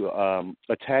into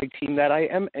a tag team that I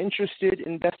am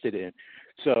invested in.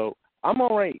 So I'm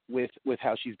all right with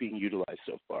how she's being utilized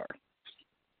so far.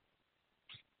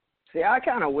 See, I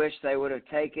kind of wish they would have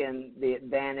taken the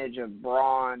advantage of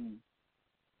Braun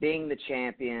being the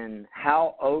champion,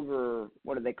 how over,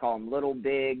 what do they call him, Little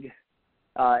Big,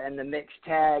 in the mixed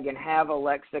tag, and have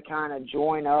Alexa kind of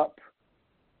join up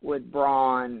with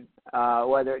Braun,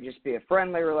 whether it just be a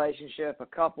friendly relationship, a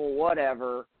couple,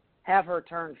 whatever, have her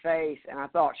turn face, and I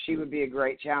thought she would be a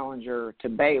great challenger to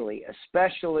Bayley,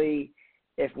 especially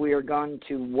if we are going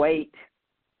to wait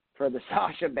for the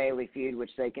Sasha Bayley feud,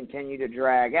 which they continue to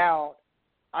drag out.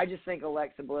 I just think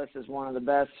Alexa Bliss is one of the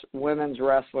best women's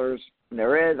wrestlers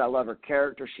there is. I love her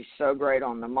character. She's so great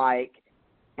on the mic.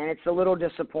 And it's a little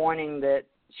disappointing that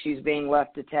she's being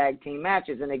left to tag team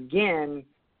matches. And again,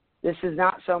 this is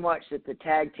not so much that the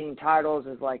tag team titles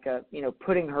is like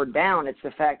putting her down. It's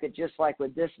the fact that just like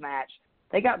with this match,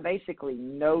 they got basically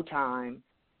no time.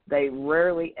 They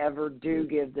rarely ever do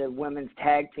give the women's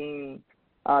tag team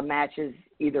matches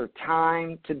either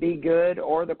time to be good,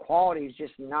 or the quality is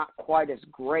just not quite as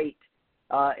great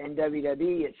in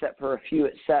WWE, except for a few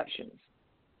exceptions.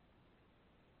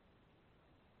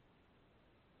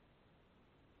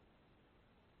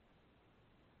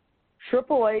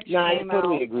 Triple H came I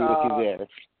totally out, agree with you there.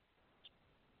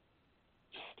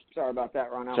 Sorry about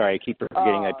that, Ron. Sorry, I keep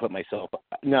forgetting I put myself.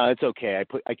 No, it's okay.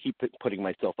 I keep putting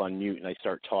myself on mute, and I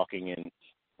start talking and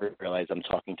realize I'm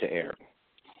talking to air.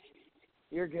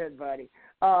 You're good, buddy.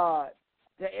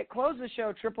 It closed the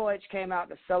show. Triple H came out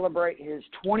to celebrate his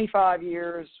 25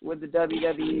 years with the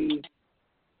WWE.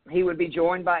 He would be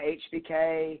joined by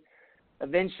HBK.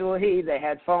 Eventually, they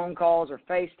had phone calls or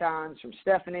FaceTimes from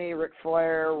Stephanie, Ric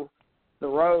Flair, the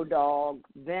Road Dogg.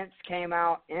 Vince came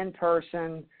out in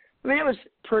person. I mean, it was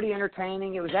pretty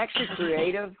entertaining. It was actually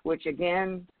creative, which,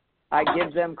 again, I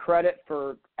give them credit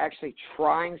for actually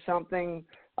trying something.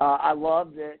 I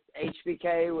love that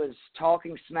HBK was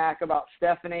talking smack about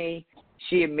Stephanie.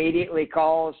 She immediately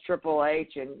calls Triple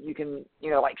H, and you can,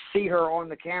 see her on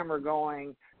the camera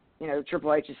going,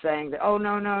 Triple H is saying that, oh,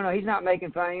 no, he's not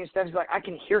making fun of you. Stephanie's like, I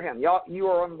can hear him. Y'all, you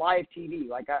are on live TV.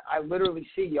 Like, I literally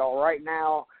see y'all right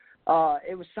now.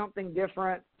 It was something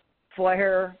different.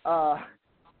 Flair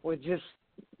with just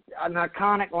an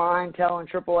iconic line telling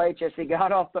Triple H as he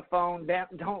got off the phone,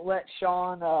 don't let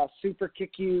Shawn super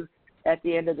kick you at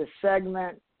the end of the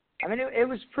segment. I mean, it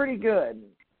was pretty good.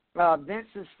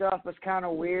 Vince's stuff was kind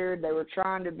of weird. They were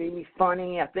trying to be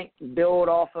funny, I think, build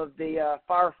off of the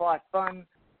Firefly Fun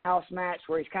House match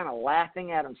where he's kind of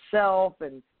laughing at himself,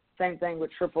 and same thing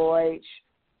with Triple H.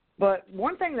 But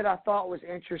one thing that I thought was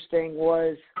interesting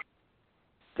was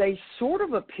they sort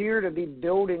of appear to be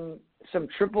building some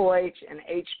Triple H and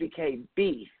HBK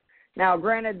beef. Now,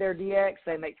 granted, they're DX.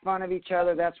 They make fun of each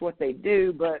other. That's what they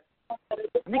do, but I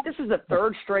think this is the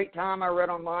third straight time I read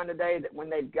online today that when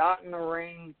they've gotten in the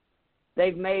ring,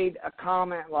 they've made a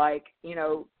comment like,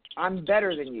 I'm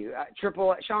better than you.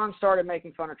 Shawn started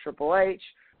making fun of Triple H.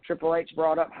 Triple H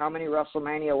brought up, how many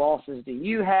WrestleMania losses do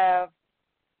you have?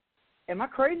 Am I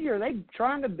crazy? Are they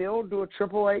trying to build to a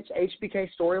Triple H HBK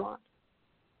storyline?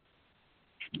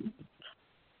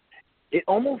 It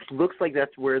almost looks like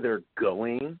that's where they're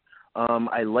going.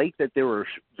 I like that there were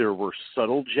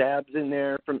subtle jabs in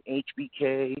there from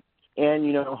HBK,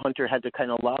 and Hunter had to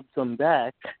kind of lob some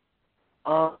back.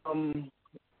 I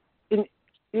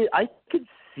could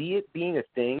see it being a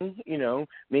thing.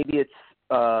 Maybe it's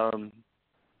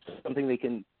something they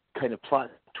can kind of plot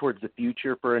towards the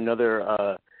future for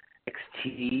another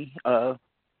NXT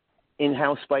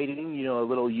in-house fighting. A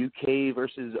little UK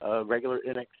versus regular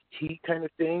NXT kind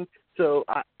of thing. So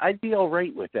I'd be all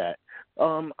right with that.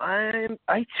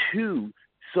 I too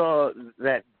saw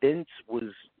that Vince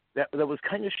was that was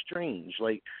kind of strange.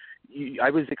 Like I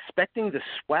was expecting the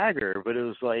swagger, but it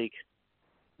was like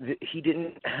he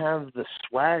didn't have the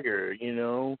swagger.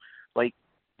 Like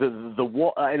the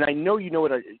wall. And I know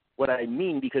what I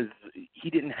mean, because he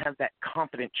didn't have that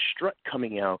confident strut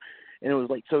coming out, and it was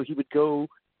like, so he would go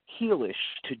heelish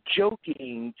to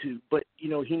joking but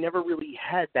he never really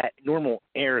had that normal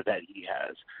air that he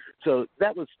has. So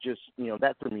that was just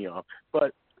that threw me off. But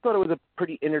I thought it was a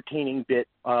pretty entertaining bit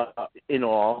in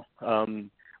all.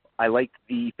 I liked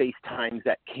the FaceTimes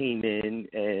that came in,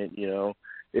 and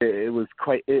it was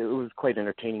quite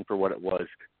entertaining for what it was.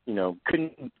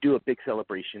 Couldn't do a big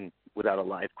celebration without a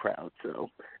live crowd, so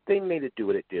they made it do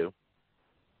what it do.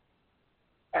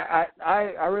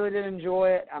 I really did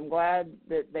enjoy it. I'm glad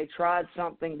that they tried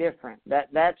something different.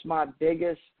 That's my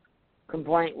biggest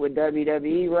complaint with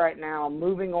WWE right now.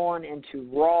 Moving on into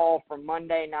Raw for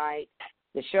Monday night,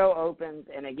 the show opens,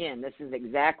 and again, this is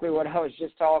exactly what I was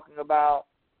just talking about.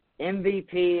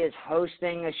 MVP is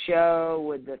hosting a show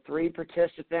with the three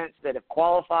participants that have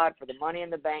qualified for the Money in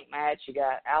the Bank match. You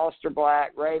got Aleister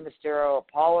Black, Rey Mysterio,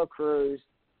 Apollo Crews.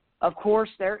 Of course,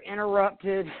 they're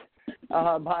interrupted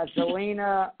by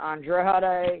Zelina,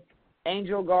 Andrade,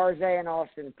 Angel Garza, and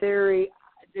Austin Theory.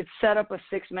 It set up a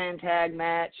six-man tag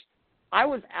match. I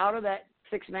was out of that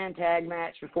six-man tag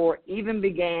match before it even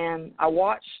began. I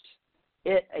watched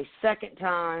it a second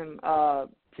time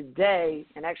today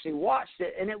and actually watched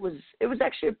it, and it was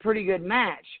actually a pretty good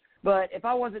match. But if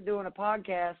I wasn't doing a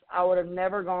podcast, I would have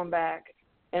never gone back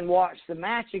and watched the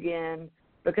match again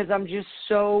because I'm just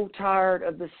so tired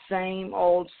of the same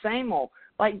old, same old.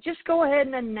 Like, just go ahead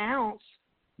and announce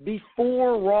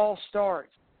before Raw starts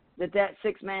that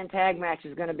six-man tag match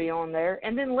is going to be on there,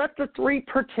 and then let the three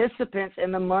participants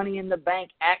in the Money in the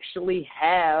Bank actually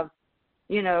have,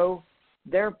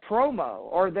 their promo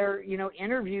or their,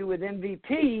 interview with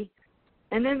MVP.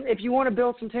 And then if you want to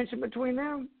build some tension between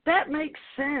them, that makes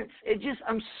sense.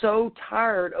 I'm so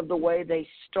tired of the way they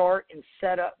start and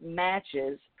set up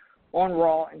matches on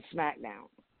Raw and SmackDown.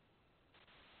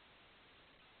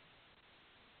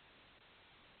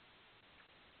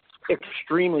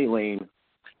 Extremely lame.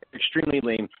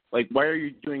 Like, why are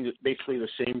you doing basically the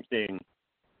same thing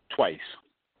twice?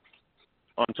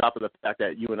 On top of the fact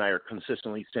that you and I are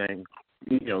consistently saying,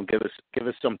 give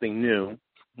us something new.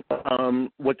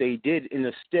 What they did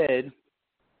instead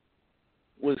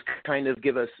was kind of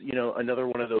give us, another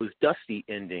one of those dusty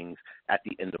endings at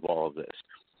the end of all of this.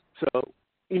 So,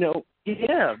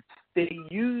 they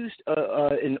used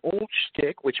an old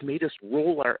shtick, which made us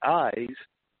roll our eyes,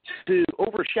 to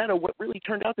overshadow what really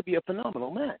turned out to be a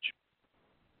phenomenal match.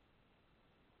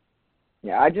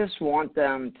 Yeah, I just want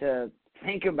them to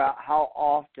think about how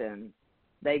often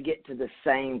they get to the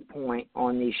same point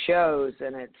on these shows,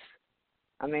 and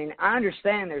I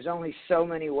understand there's only so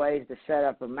many ways to set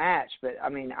up a match, but, I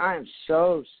am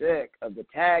so sick of the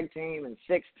tag team and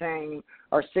six-man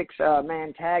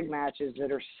tag matches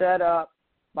that are set up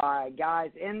by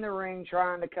guys in the ring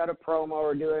trying to cut a promo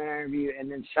or do an interview, and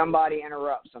then somebody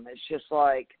interrupts them. It's just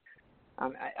like,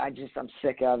 I'm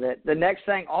sick of it. The next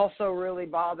thing also really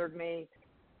bothered me.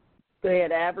 They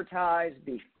had advertised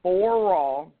before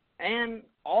Raw and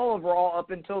all of Raw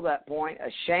up until that point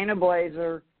a Shayna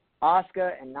Baszler,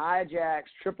 Asuka, and Nia Jax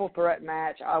triple threat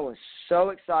match. I was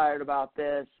so excited about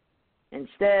this.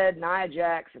 Instead, Nia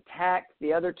Jax attacked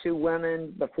the other two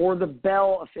women before the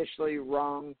bell officially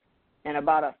rung. In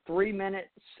about a 3 minutes,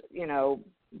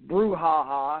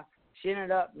 brouhaha, she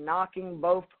ended up knocking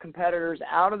both competitors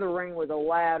out of the ring with a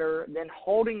ladder, then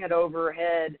holding it over her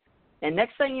head. And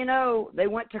next thing you know, they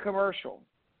went to commercial.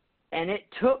 And it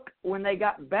took, when they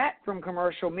got back from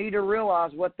commercial, me to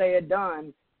realize what they had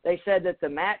done. They said that the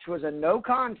match was a no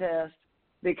contest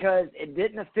because it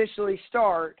didn't officially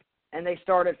start, and they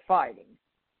started fighting.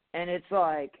 And it's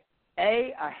like,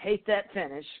 I hate that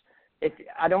finish.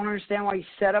 I don't understand why you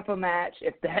set up a match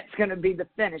if that's going to be the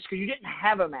finish, because you didn't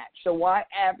have a match. So why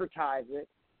advertise it?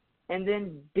 And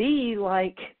then B,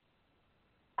 I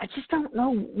just don't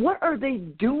know. What are they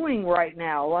doing right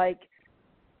now?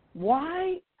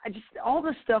 Why? All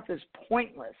this stuff is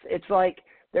pointless. It's like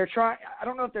they're trying. I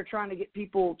don't know if they're trying to get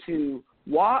people to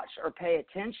watch or pay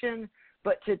attention,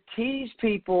 but to tease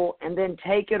people and then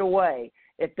take it away.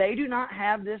 If they do not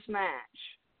have this match,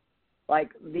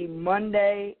 like the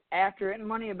Monday after in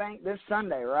Money in the Bank this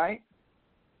Sunday, right?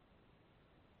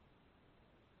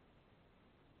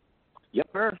 Yep,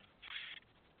 sir.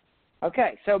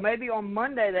 Okay, so maybe on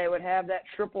Monday they would have that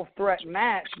triple threat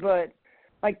match, but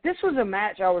this was a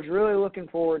match I was really looking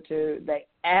forward to. They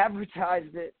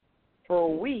advertised it for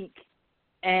a week,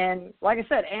 and like I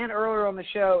said, and earlier on the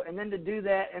show, and then to do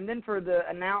that, and then for the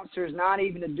announcers not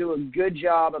even to do a good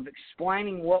job of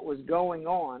explaining what was going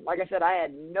on. Like I said, I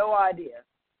had no idea.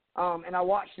 And I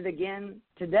watched it again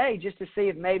today just to see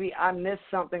if maybe I missed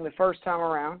something the first time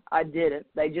around. I didn't.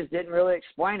 They just didn't really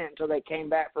explain it until they came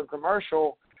back from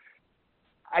commercial.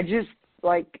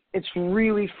 It's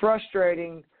really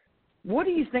frustrating. What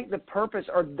do you think the purpose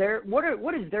or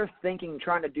what is their thinking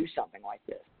trying to do something like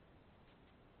this?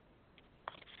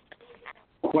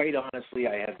 Quite honestly,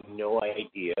 I have no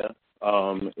idea.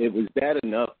 It was bad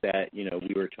enough that,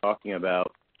 we were talking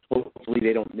about hopefully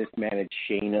they don't mismanage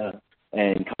Shayna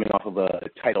and coming off of a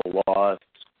title loss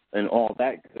and all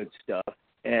that good stuff.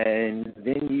 And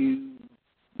then you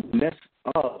mess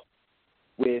up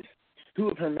with two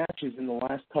of her matches in the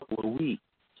last couple of weeks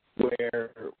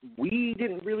where we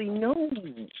didn't really know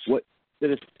what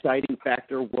the deciding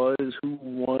factor was, who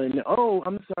won. Oh,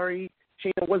 I'm sorry,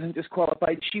 Shayna wasn't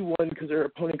disqualified. She won because her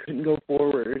opponent couldn't go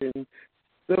forward. And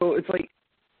so it's like,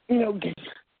 you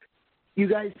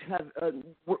guys have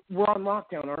we're on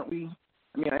lockdown, aren't we?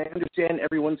 I understand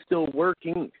everyone's still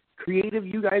working. Creative,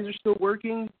 you guys are still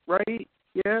working, right?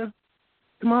 Yeah?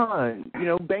 Come on.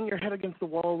 Bang your head against the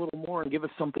wall a little more and give us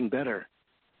something better.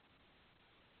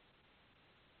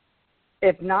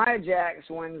 If Nia Jax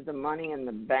wins the Money in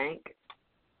the Bank,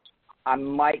 I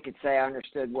might could say I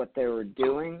understood what they were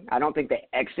doing. I don't think they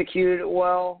executed it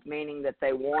well, meaning that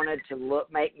they wanted to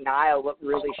make Nia look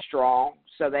really strong.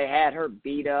 So they had her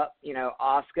beat up,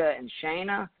 Asuka and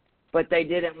Shayna, but they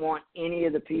didn't want any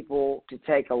of the people to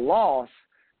take a loss.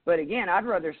 But again, I'd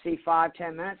rather see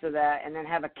 5-10 minutes of that and then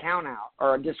have a count out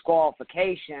or a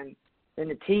disqualification than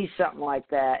to tease something like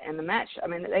that. And the match, I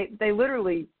mean, they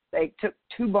literally took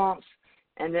 2 bumps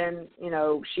and then,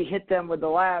 she hit them with the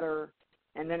ladder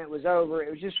and then it was over.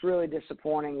 It was just really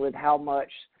disappointing with how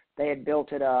much they had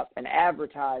built it up and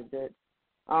advertised it.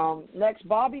 Next,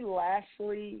 Bobby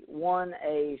Lashley won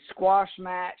a squash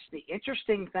match. The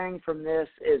interesting thing from this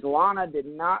is Lana did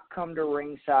not come to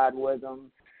ringside with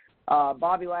him.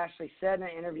 Bobby Lashley said in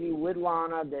an interview with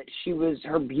Lana that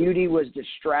her beauty was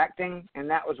distracting, and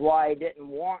that was why he didn't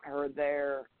want her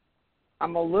there.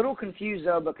 I'm a little confused,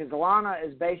 though, because Lana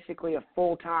is basically a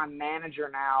full-time manager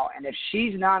now, and if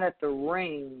she's not at the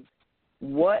ring,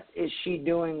 what is she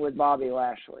doing with Bobby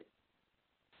Lashley?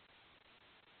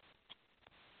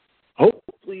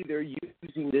 Hopefully they're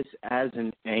using this as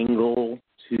an angle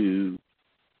to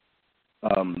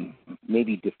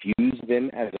maybe diffuse them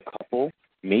as a couple,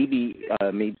 maybe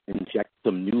inject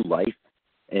some new life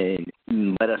and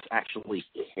let us actually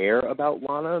care about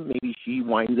Lana. Maybe she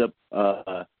winds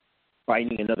up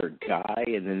finding another guy,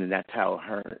 and then that's how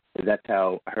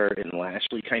her and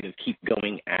Lashley kind of keep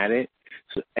going at it.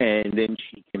 So, and then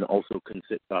she can also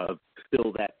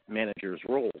fill that manager's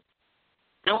role.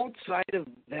 Outside of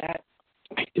that,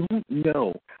 I don't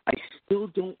know. I still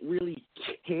don't really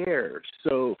care.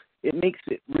 So it makes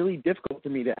it really difficult for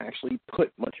me to actually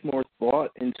put much more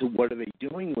thought into what are they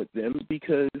doing with them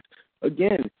because,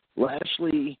 again,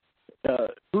 Lashley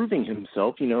proving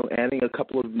himself, adding a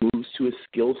couple of moves to his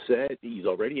skill set. He's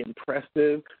already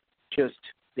impressive. Just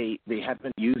they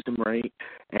haven't used him right,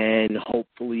 and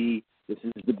hopefully this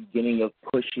is the beginning of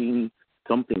pushing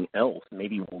something else.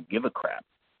 Maybe we'll give a crap.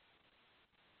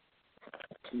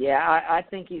 Yeah, I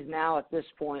think he's now at this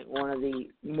point one of the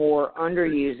more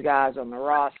underused guys on the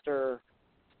roster.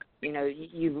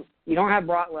 You don't have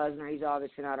Brock Lesnar. He's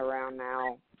obviously not around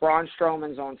now. Braun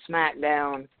Strowman's on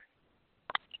SmackDown.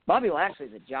 Bobby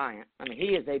Lashley's a giant. I mean, he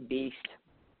is a beast.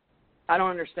 I don't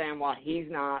understand why he's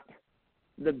not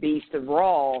the beast of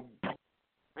Raw.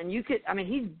 And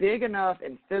he's big enough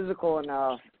and physical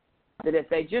enough that if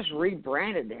they just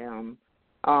rebranded him,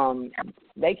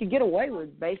 they could get away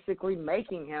with basically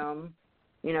making him,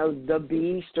 the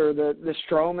Beast or the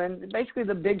Strowman, basically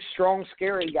the big, strong,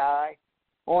 scary guy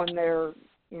on their,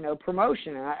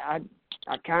 promotion. And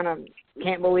I kind of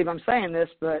can't believe I'm saying this,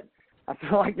 but I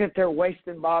feel like that they're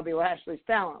wasting Bobby Lashley's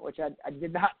talent, which I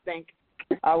did not think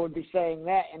I would be saying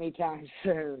that anytime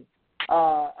soon.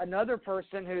 Another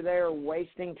person who they're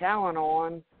wasting talent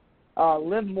on,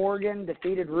 Liv Morgan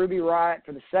defeated Ruby Riott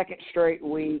for the second straight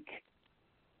week.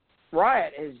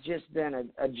 Riott has just been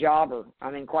a jobber.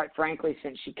 I mean, quite frankly,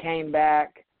 since she came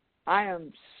back, I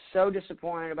am so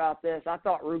disappointed about this. I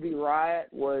thought Ruby Riott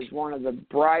was one of the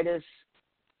brightest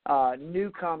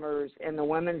newcomers in the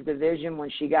women's division when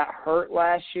she got hurt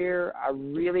last year. I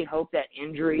really hope that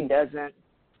injury doesn't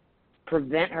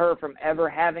prevent her from ever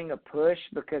having a push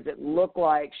because it looked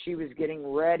like she was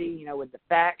getting ready, with the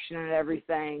faction and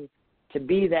everything, to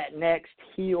be that next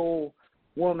heel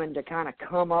woman to kind of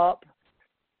come up.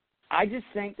 I just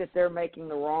think that they're making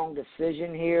the wrong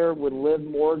decision here with Liv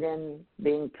Morgan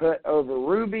being put over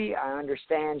Ruby. I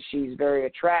understand she's very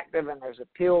attractive and there's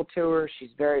appeal to her.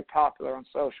 She's very popular on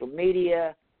social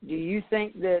media. Do you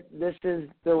think that this is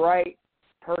the right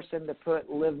person to put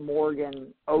Liv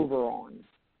Morgan over on?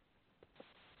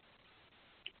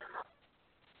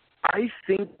 I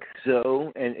think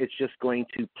so, and it's just going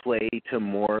to play to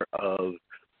more of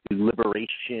the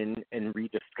liberation and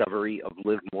rediscovery of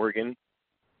Liv Morgan.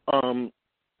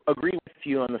 Agree with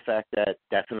you on the fact that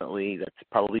definitely that's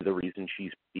probably the reason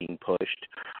she's being pushed.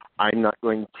 I'm not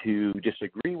going to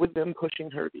disagree with them pushing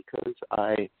her because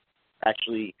I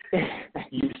actually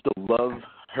used to love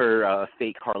her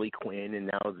fake Harley Quinn, and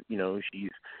now,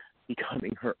 she's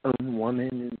becoming her own woman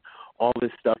and all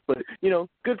this stuff. But,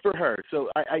 good for her. So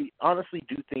I honestly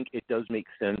do think it does make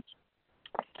sense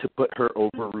to put her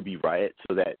over Ruby Riott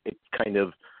so that it's kind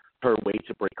of her way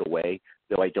to break away,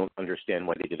 though I don't understand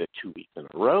why they did it 2 weeks in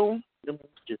a row.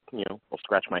 Just, I'll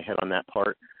scratch my head on that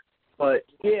part. But,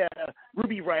 yeah,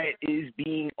 Ruby Riott is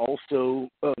being also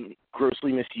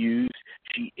grossly misused.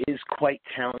 She is quite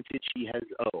talented. She has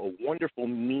a wonderful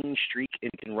mean streak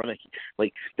and can run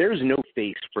there's no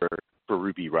face for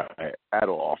Ruby Riott at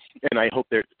all. And I hope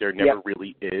there never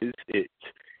really is.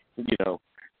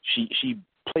 She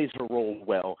plays her role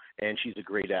well, and she's a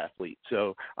great athlete.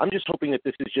 So I'm just hoping that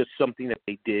this is just something that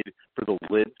they did for the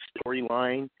Liv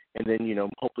storyline, and then,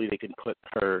 hopefully they can put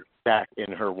her back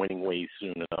in her winning ways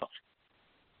soon enough.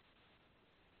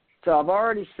 So I've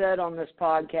already said on this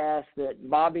podcast that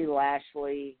Bobby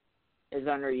Lashley is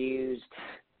underused,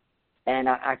 and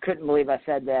I couldn't believe I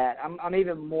said that. I'm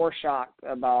even more shocked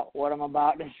about what I'm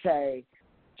about to say.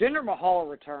 Jinder Mahal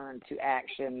returned to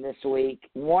action this week,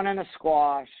 won in a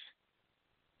squash.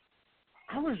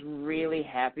 I was really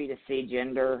happy to see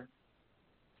Jinder.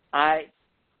 I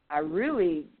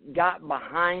really got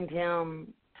behind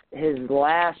him his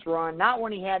last run, not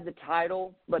when he had the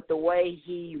title, but the way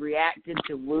he reacted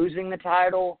to losing the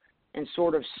title and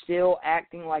sort of still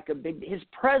acting like his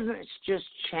presence just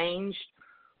changed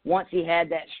once he had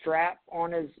that strap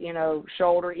on his,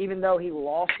 shoulder. Even though he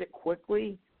lost it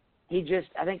quickly,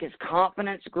 I think his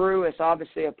confidence grew as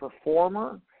obviously a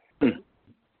performer.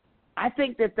 I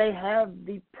think that they have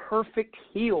the perfect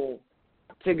heel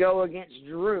to go against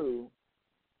Drew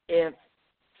if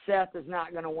Seth is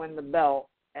not going to win the belt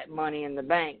at Money in the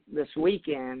Bank this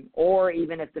weekend, or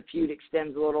even if the feud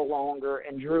extends a little longer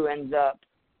and Drew ends up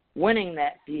winning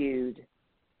that feud.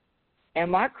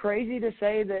 Am I crazy to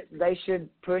say that they should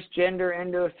push Jinder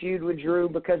into a feud with Drew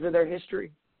because of their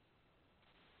history?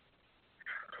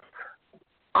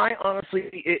 I honestly,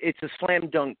 it's a slam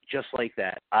dunk just like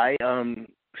that. I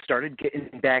started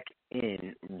getting back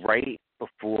in right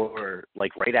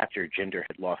after Jinder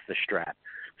had lost the strap.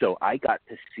 So I got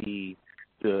to see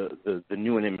the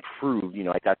new and improved.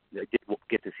 I did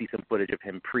get to see some footage of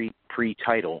him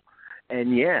pre-title.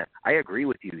 And yeah, I agree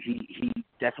with you. He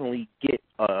definitely get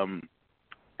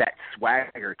that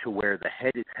swagger to where the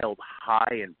head is held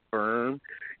high and firm.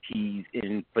 He's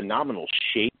in phenomenal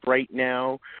shape right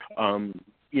now.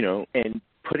 And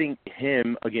putting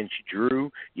him against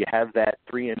Drew, you have that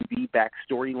 3MB back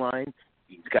storyline.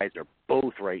 These guys are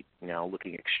both right now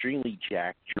looking extremely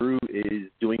jacked. Drew is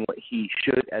doing what he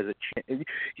should as a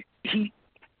champ.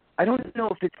 I don't know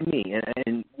if it's me,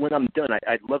 and when I'm done,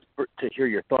 I'd love to hear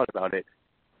your thought about it.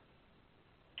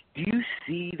 Do you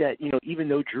see that, even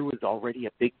though Drew is already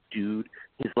a big dude,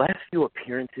 his last few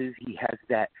appearances, he has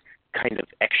that kind of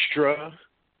extra,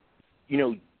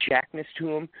 jackness to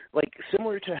him, like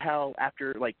similar to how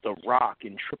after The Rock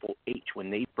and Triple H,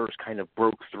 when they first kind of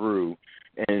broke through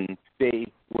and they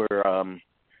were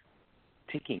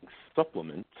taking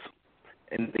supplements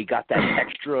and they got that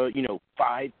extra,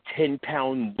 5-10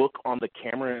 pound look on the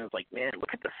camera, and it's like, man, look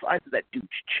at the size of that dude's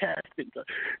chest. It's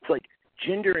like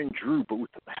Jinder and Drew both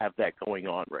have that going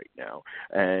on right now,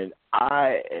 and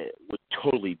I would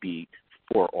totally be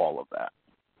for all of that.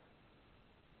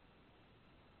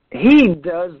 He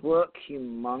does look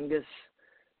humongous,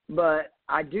 but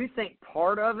I do think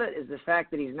part of it is the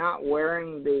fact that he's not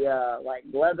wearing the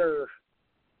leather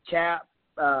chap,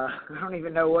 I don't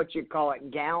even know what you'd call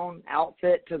it, gown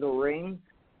outfit to the ring,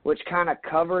 which kind of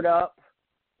covered up,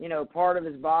 part of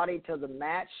his body till the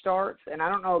match starts. And I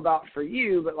don't know about for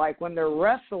you, but when they're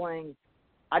wrestling,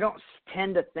 I don't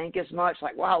tend to think as much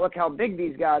wow, look how big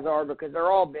these guys are, because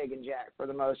they're all big and jacked for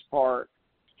the most part.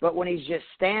 But when he's just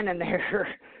standing there,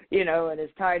 in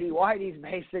his tighty whities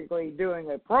basically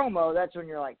doing a promo, that's when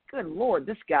you're like, good Lord,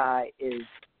 this guy is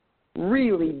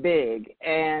really big.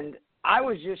 And I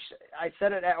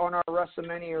said it on our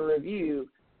WrestleMania review,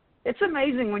 it's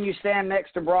amazing when you stand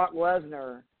next to Brock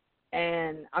Lesnar,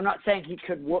 and I'm not saying he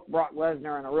could whoop Brock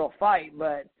Lesnar in a real fight,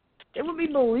 but it would be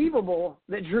believable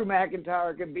that Drew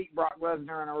McIntyre could beat Brock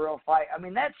Lesnar in a real fight. I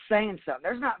mean, that's saying something.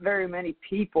 There's not very many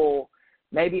people,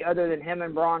 maybe other than him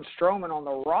and Braun Strowman, on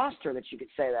the roster that you could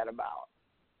say that about.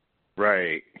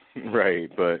 Right.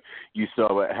 But you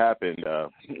saw what happened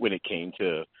when it came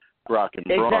to Brock and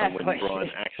Braun. Exactly. When Braun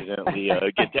accidentally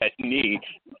get that knee.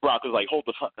 Brock was like, hold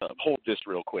this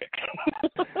real quick.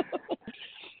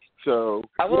 So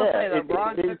I will say that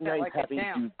Braun it took is that nice like having a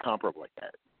champ. dudes comparable like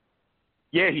that.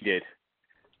 Yeah, he did.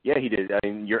 I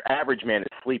mean, your average man is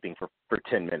sleeping for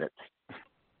 10 minutes.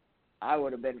 I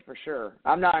would have been for sure.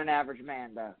 I'm not an average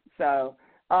man, though. So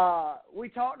we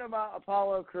talked about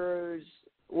Apollo Crews.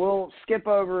 We'll skip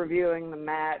over reviewing the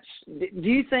match. Do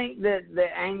you think that the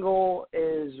angle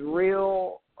is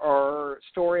real or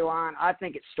storyline? I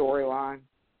think it's storyline.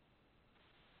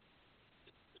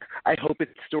 I hope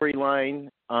it's storyline.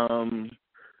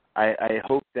 I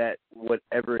hope that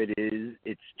whatever it is,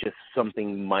 it's just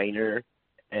something minor,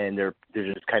 and they're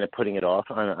just kind of putting it off.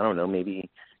 I don't know. Maybe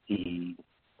he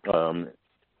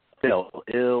fell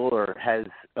ill or has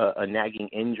a nagging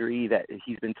injury that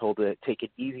he's been told to take it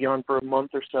easy on for a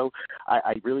month or so.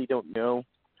 I really don't know.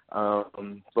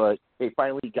 But they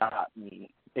finally got me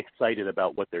excited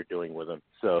about what they're doing with him.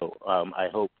 So I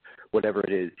hope whatever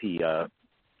it is, he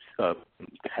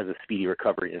has a speedy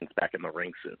recovery and is back in the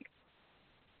ring soon.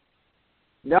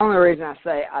 The only reason I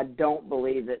say I don't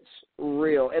believe it's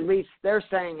real, at least they're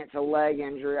saying it's a leg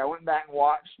injury. I went back and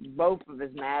watched both of his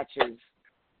matches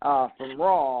from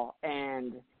Raw,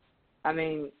 and, I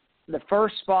mean, the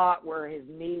first spot where his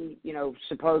knee,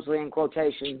 supposedly in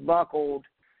quotations, buckled,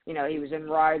 he was in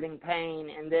writhing pain,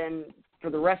 and then for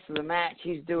the rest of the match,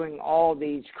 he's doing all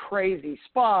these crazy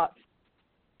spots,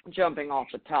 jumping off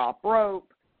the top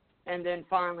rope, and then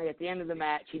finally at the end of the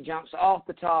match, he jumps off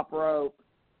the top rope.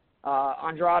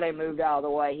 Andrade moved out of the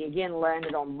way. He again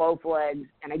landed on both legs,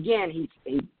 and again, he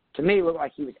to me looked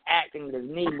like he was acting with his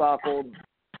knee buckled.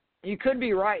 You could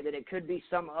be right that it could be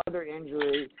some other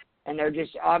injury, and they're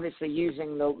just obviously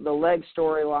using the leg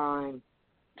storyline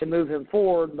to move him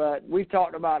forward, but we've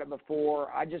talked about it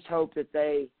before. I just hope that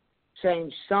they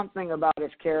change something about his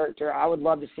character. I would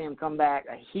love to see him come back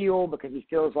a heel because he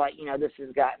feels like, this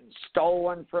has gotten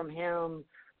stolen from him.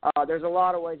 There's a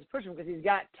lot of ways to push him because he's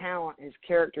got talent. His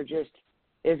character just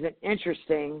isn't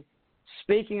interesting.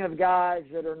 Speaking of guys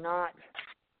that are not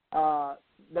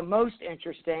the most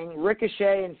interesting,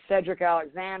 Ricochet and Cedric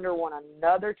Alexander won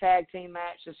another tag team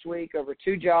match this week over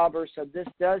two jobbers, so this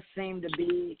does seem to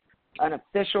be an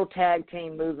official tag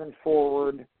team moving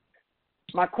forward.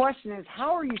 My question is,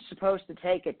 how are you supposed to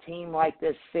take a team like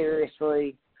this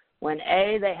seriously when,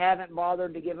 A, they haven't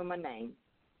bothered to give them a name,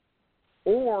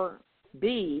 or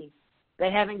B, they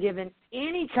haven't given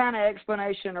any kind of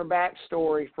explanation or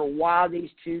backstory for why these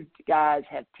two guys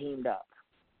have teamed up?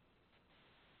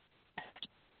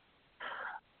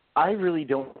 I really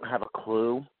don't have a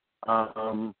clue.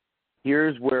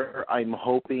 Here's where I'm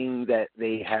hoping that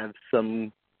they have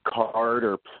some card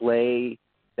or play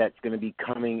that's going to be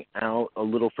coming out a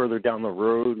little further down the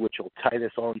road, which will tie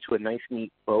this all into a nice,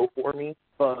 neat bow for me.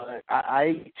 But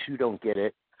I too, don't get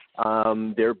it.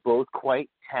 They're both quite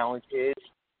talented,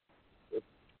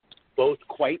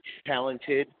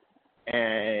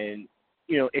 and,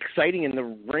 exciting in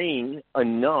the ring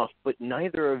enough, but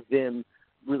neither of them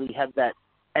really have that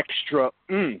extra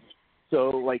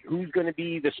So, who's going to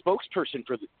be the spokesperson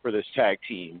for this tag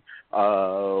team?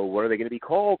 What are they going to be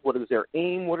called? What is their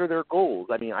aim? What are their goals?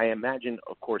 I mean, I imagine,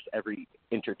 of course, every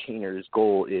entertainer's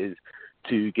goal is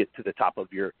to get to the top of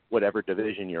your whatever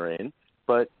division you're in.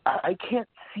 But I can't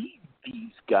see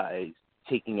these guys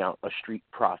taking out a Street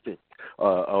Profits,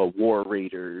 War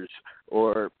Raiders,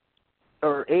 or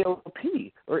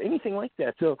AOP, or anything like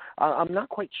that. So I'm not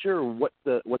quite sure what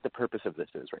the purpose of this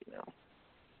is right now.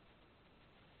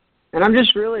 And I'm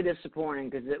just really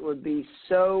disappointed because it would be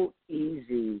so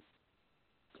easy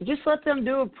to just let them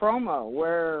do a promo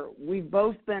where we've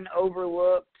both been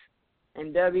overlooked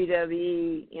in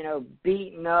WWE,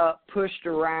 beaten up, pushed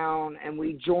around, and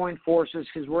we join forces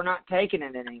because we're not taking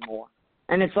it anymore.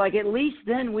 And it's like, at least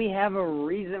then we have a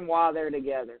reason why they're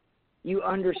together. You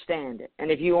understand it. And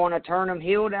if you want to turn them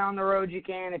heel down the road, you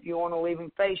can. If you want to leave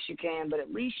them face, you can. But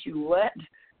at least you let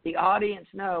the audience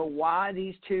know why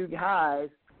these two guys,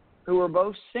 who are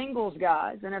both singles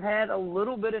guys and have had a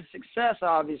little bit of success,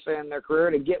 obviously, in their career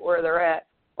to get where they're at,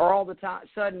 are all the time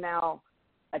sudden now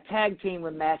a tag team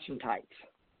with matching tights.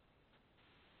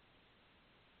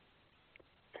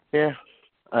 Yeah,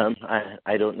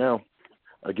 I don't know.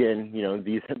 Again,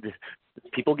 these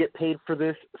people get paid for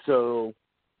this, so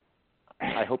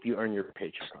I hope you earn your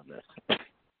paycheck on this.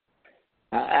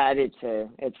 I did too.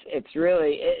 It's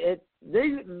really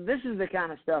this is the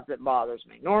kind of stuff that bothers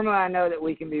me. Normally, I know that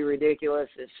we can be ridiculous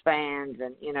as fans,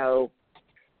 and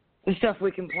the stuff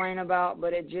we complain about.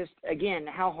 But it just, again,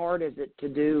 how hard is it to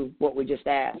do what we just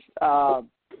asked?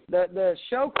 The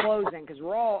show closing, because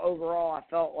Raw overall, I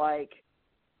felt like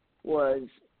was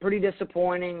pretty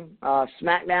disappointing.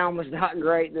 SmackDown was not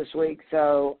great this week,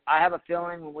 so I have a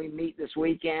feeling when we meet this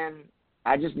weekend,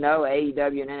 I just know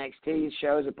AEW and NXT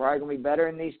shows are probably going to be better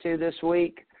than these two this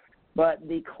week. But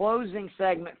the closing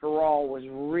segment for Raw was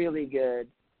really good.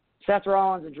 Seth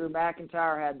Rollins and Drew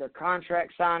McIntyre had their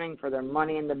contract signing for their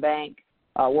Money in the Bank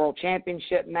World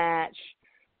Championship match.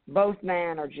 Both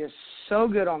men are just so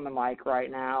good on the mic right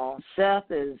now.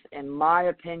 Seth is, in my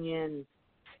opinion,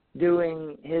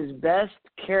 doing his best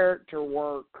character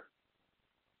work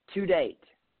to date.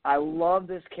 I love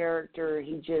this character.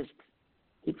 He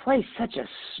plays such a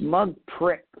smug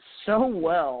prick so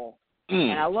well.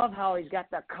 And I love how he's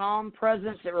got that calm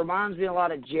presence. It reminds me a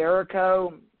lot of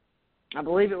Jericho. I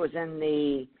believe it was in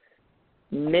the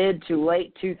mid to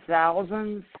late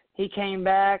 2000s. He came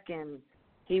back, and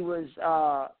he was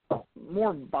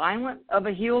more violent of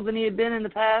a heel than he had been in the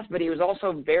past, but he was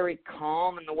also very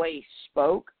calm in the way he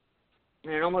spoke.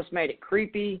 and it almost made it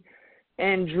creepy.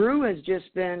 And Drew has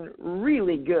just been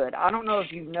really good. I don't know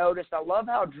if you've noticed, I love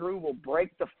how Drew will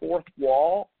break the fourth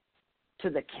wall to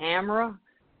the camera,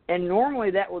 and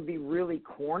normally that would be really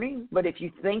corny, but if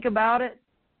you think about it,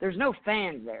 there's no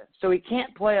fans there, so he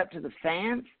can't play up to the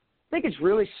fans. I think it's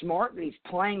really smart that he's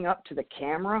playing up to the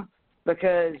camera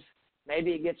because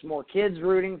maybe it gets more kids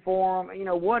rooting for him,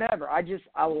 whatever.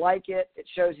 I like it. It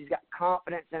shows he's got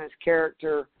confidence in his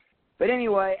character. But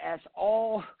anyway, as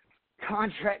all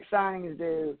contract signings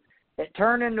do, it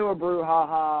turned into a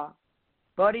brouhaha.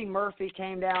 Buddy Murphy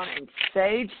came down and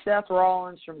saved Seth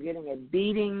Rollins from getting a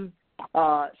beating.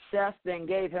 Seth then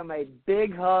gave him a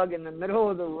big hug in the middle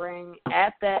of the ring.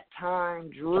 At that time,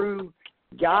 Drew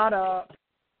got up,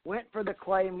 went for the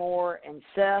Claymore, and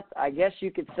Seth, I guess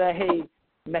you could say,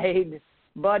 made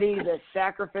Buddy the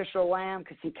sacrificial lamb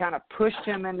because he kind of pushed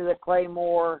him into the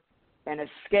Claymore and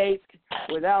escaped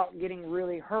without getting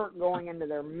really hurt going into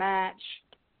their match.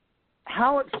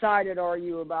 How excited are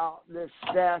you about this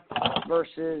Seth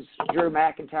versus Drew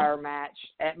McIntyre match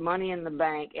at Money in the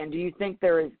Bank, and do you think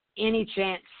there is any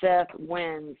chance Seth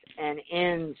wins and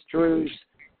ends Drew's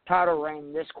title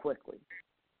reign this quickly?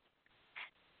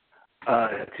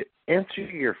 To answer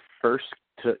your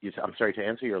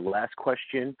last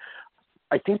question,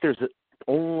 I think there's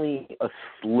only a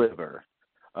sliver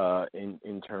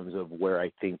in terms of where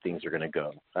I think things are going to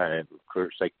go. Of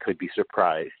course, I could be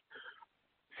surprised.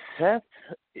 Seth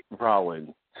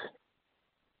Rollins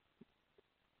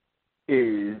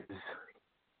is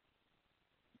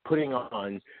putting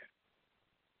on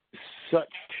such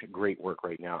great work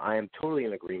right now. I am totally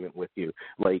in agreement with you.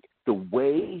 Like, the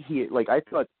way I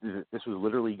thought this was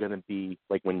literally going to be,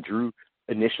 like, when Drew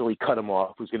initially cut him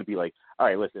off, was going to be like, all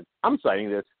right, listen, I'm signing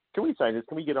this. Can we sign this?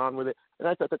 Can we get on with it? And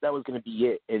I thought that was going to be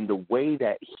it. And the way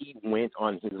that he went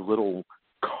on his little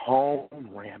calm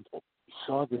ramble, you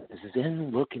saw this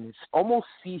zen look, and almost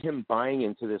see him buying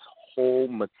into this whole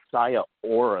Messiah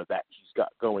aura that he's got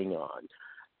going on.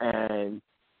 And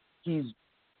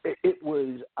it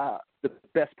was the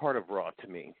best part of Raw to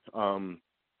me.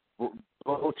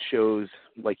 Both shows,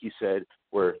 like you said,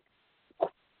 were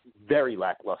very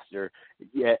lackluster.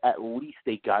 Yeah, at least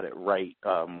they got it right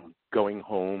going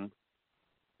home.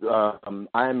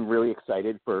 I'm really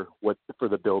excited for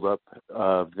the build-up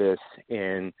of this,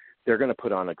 and they're going to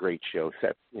put on a great show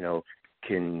that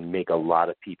can make a lot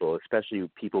of people, especially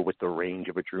people with the range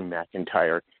of a Drew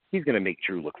McIntyre. He's going to make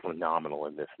Drew look phenomenal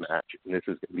in this match, and this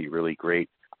is going to be really great.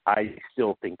 I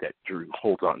still think that Drew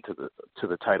holds on to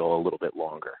the title a little bit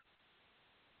longer.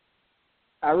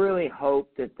 I really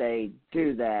hope that they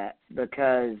do that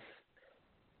because,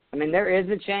 there is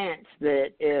a chance that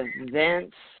if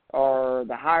Vince or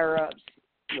the higher-ups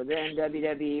within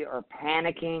WWE are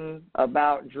panicking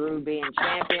about Drew being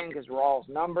champion because Raw's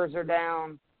numbers are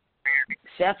down,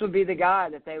 Seth would be the guy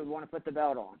that they would want to put the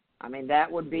belt on.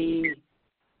 That would be,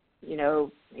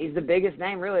 he's the biggest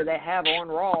name really they have on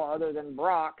Raw other than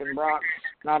Brock, and Brock's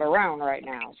not around right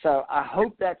now. So I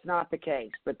hope that's not the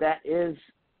case, but that is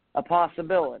a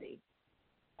possibility.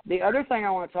 The other thing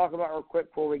I want to talk about real quick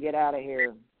before we get out of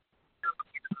here,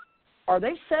 are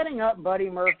they setting up Buddy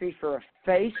Murphy for a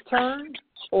face turn,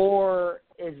 or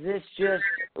is this just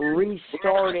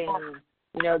restarting,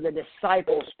 the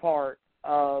disciples part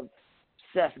of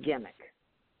Seth's gimmick?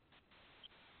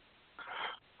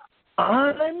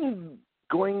 I'm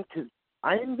going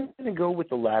to go with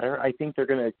the latter. I think they're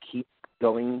going to keep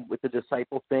going with the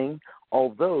disciple thing,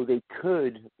 although they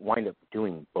could wind up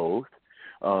doing both,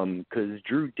 because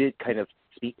Drew did kind of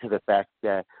speak to the fact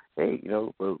that, hey,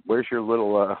 where's your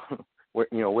little,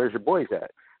 where's your boys at?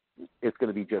 It's going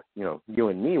to be just, you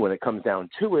and me when it comes down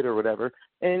to it or whatever.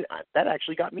 And that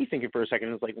actually got me thinking for a second.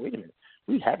 It's like, wait a minute,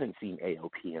 we haven't seen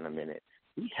AOP in a minute.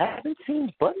 We haven't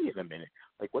seen Buddy in a minute.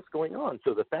 Like, what's going on?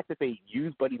 So the fact that they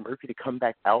use Buddy Murphy to come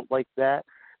back out like that,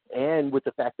 and with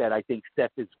the fact that I think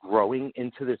Seth is growing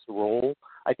into this role,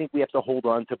 I think we have to hold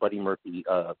on to Buddy Murphy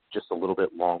just a little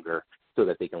bit longer so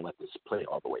that they can let this play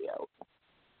all the way out.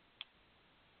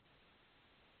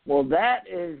 Well, that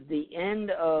is the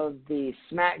end of the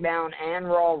SmackDown and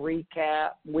Raw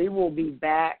recap. We will be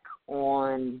back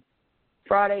on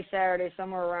Friday, Saturday,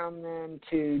 somewhere around then,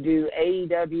 to do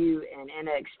AEW and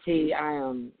NXT. I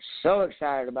am so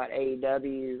excited about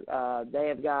AEW. They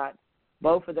have got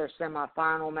both of their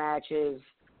semifinal matches.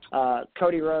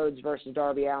 Cody Rhodes versus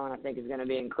Darby Allin, I think, is going to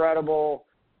be incredible.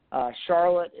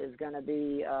 Charlotte is going to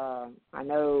be,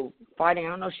 fighting. I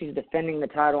don't know if she's defending the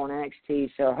title in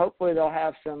NXT, so hopefully they'll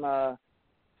have some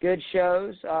good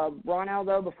shows. Ronell,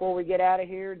 though, before we get out of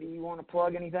here, do you want to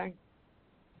plug anything?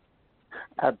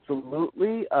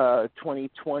 Absolutely.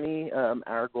 2020,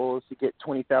 our goal is to get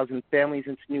 20,000 families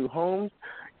into new homes.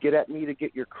 Get at me to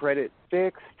get your credit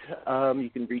fixed. You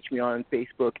can reach me on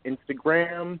Facebook,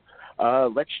 Instagram.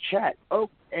 Let's chat. Oh,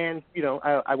 and,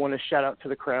 I want to shout out to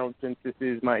the Crown since this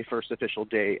is my first official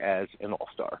day as an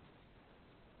All-Star.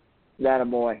 That a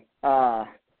boy. Damn,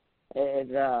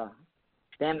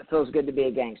 it feels good to be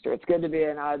a gangster. It's good to be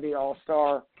an IB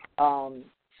All-Star.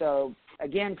 So,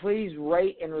 again, please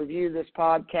rate and review this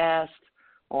podcast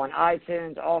on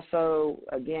iTunes. Also,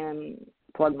 again,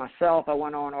 plug myself. I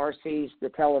went on RC's The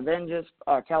Televangelist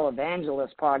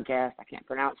podcast. I can't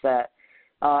pronounce that.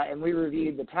 And we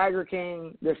reviewed The Tiger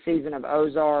King, this season of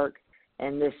Ozark,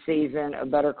 and this season of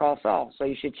Better Call Saul. So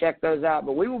you should check those out.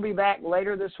 But we will be back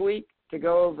later this week to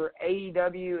go over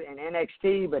AEW and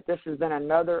NXT. But this has been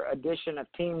another edition of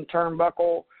Team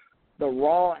Turnbuckle, the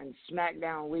Raw and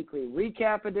SmackDown Weekly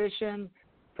Recap Edition.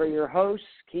 For your hosts,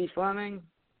 Keith Fleming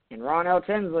and Ron L.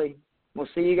 Tinsley. We'll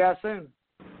see you guys soon.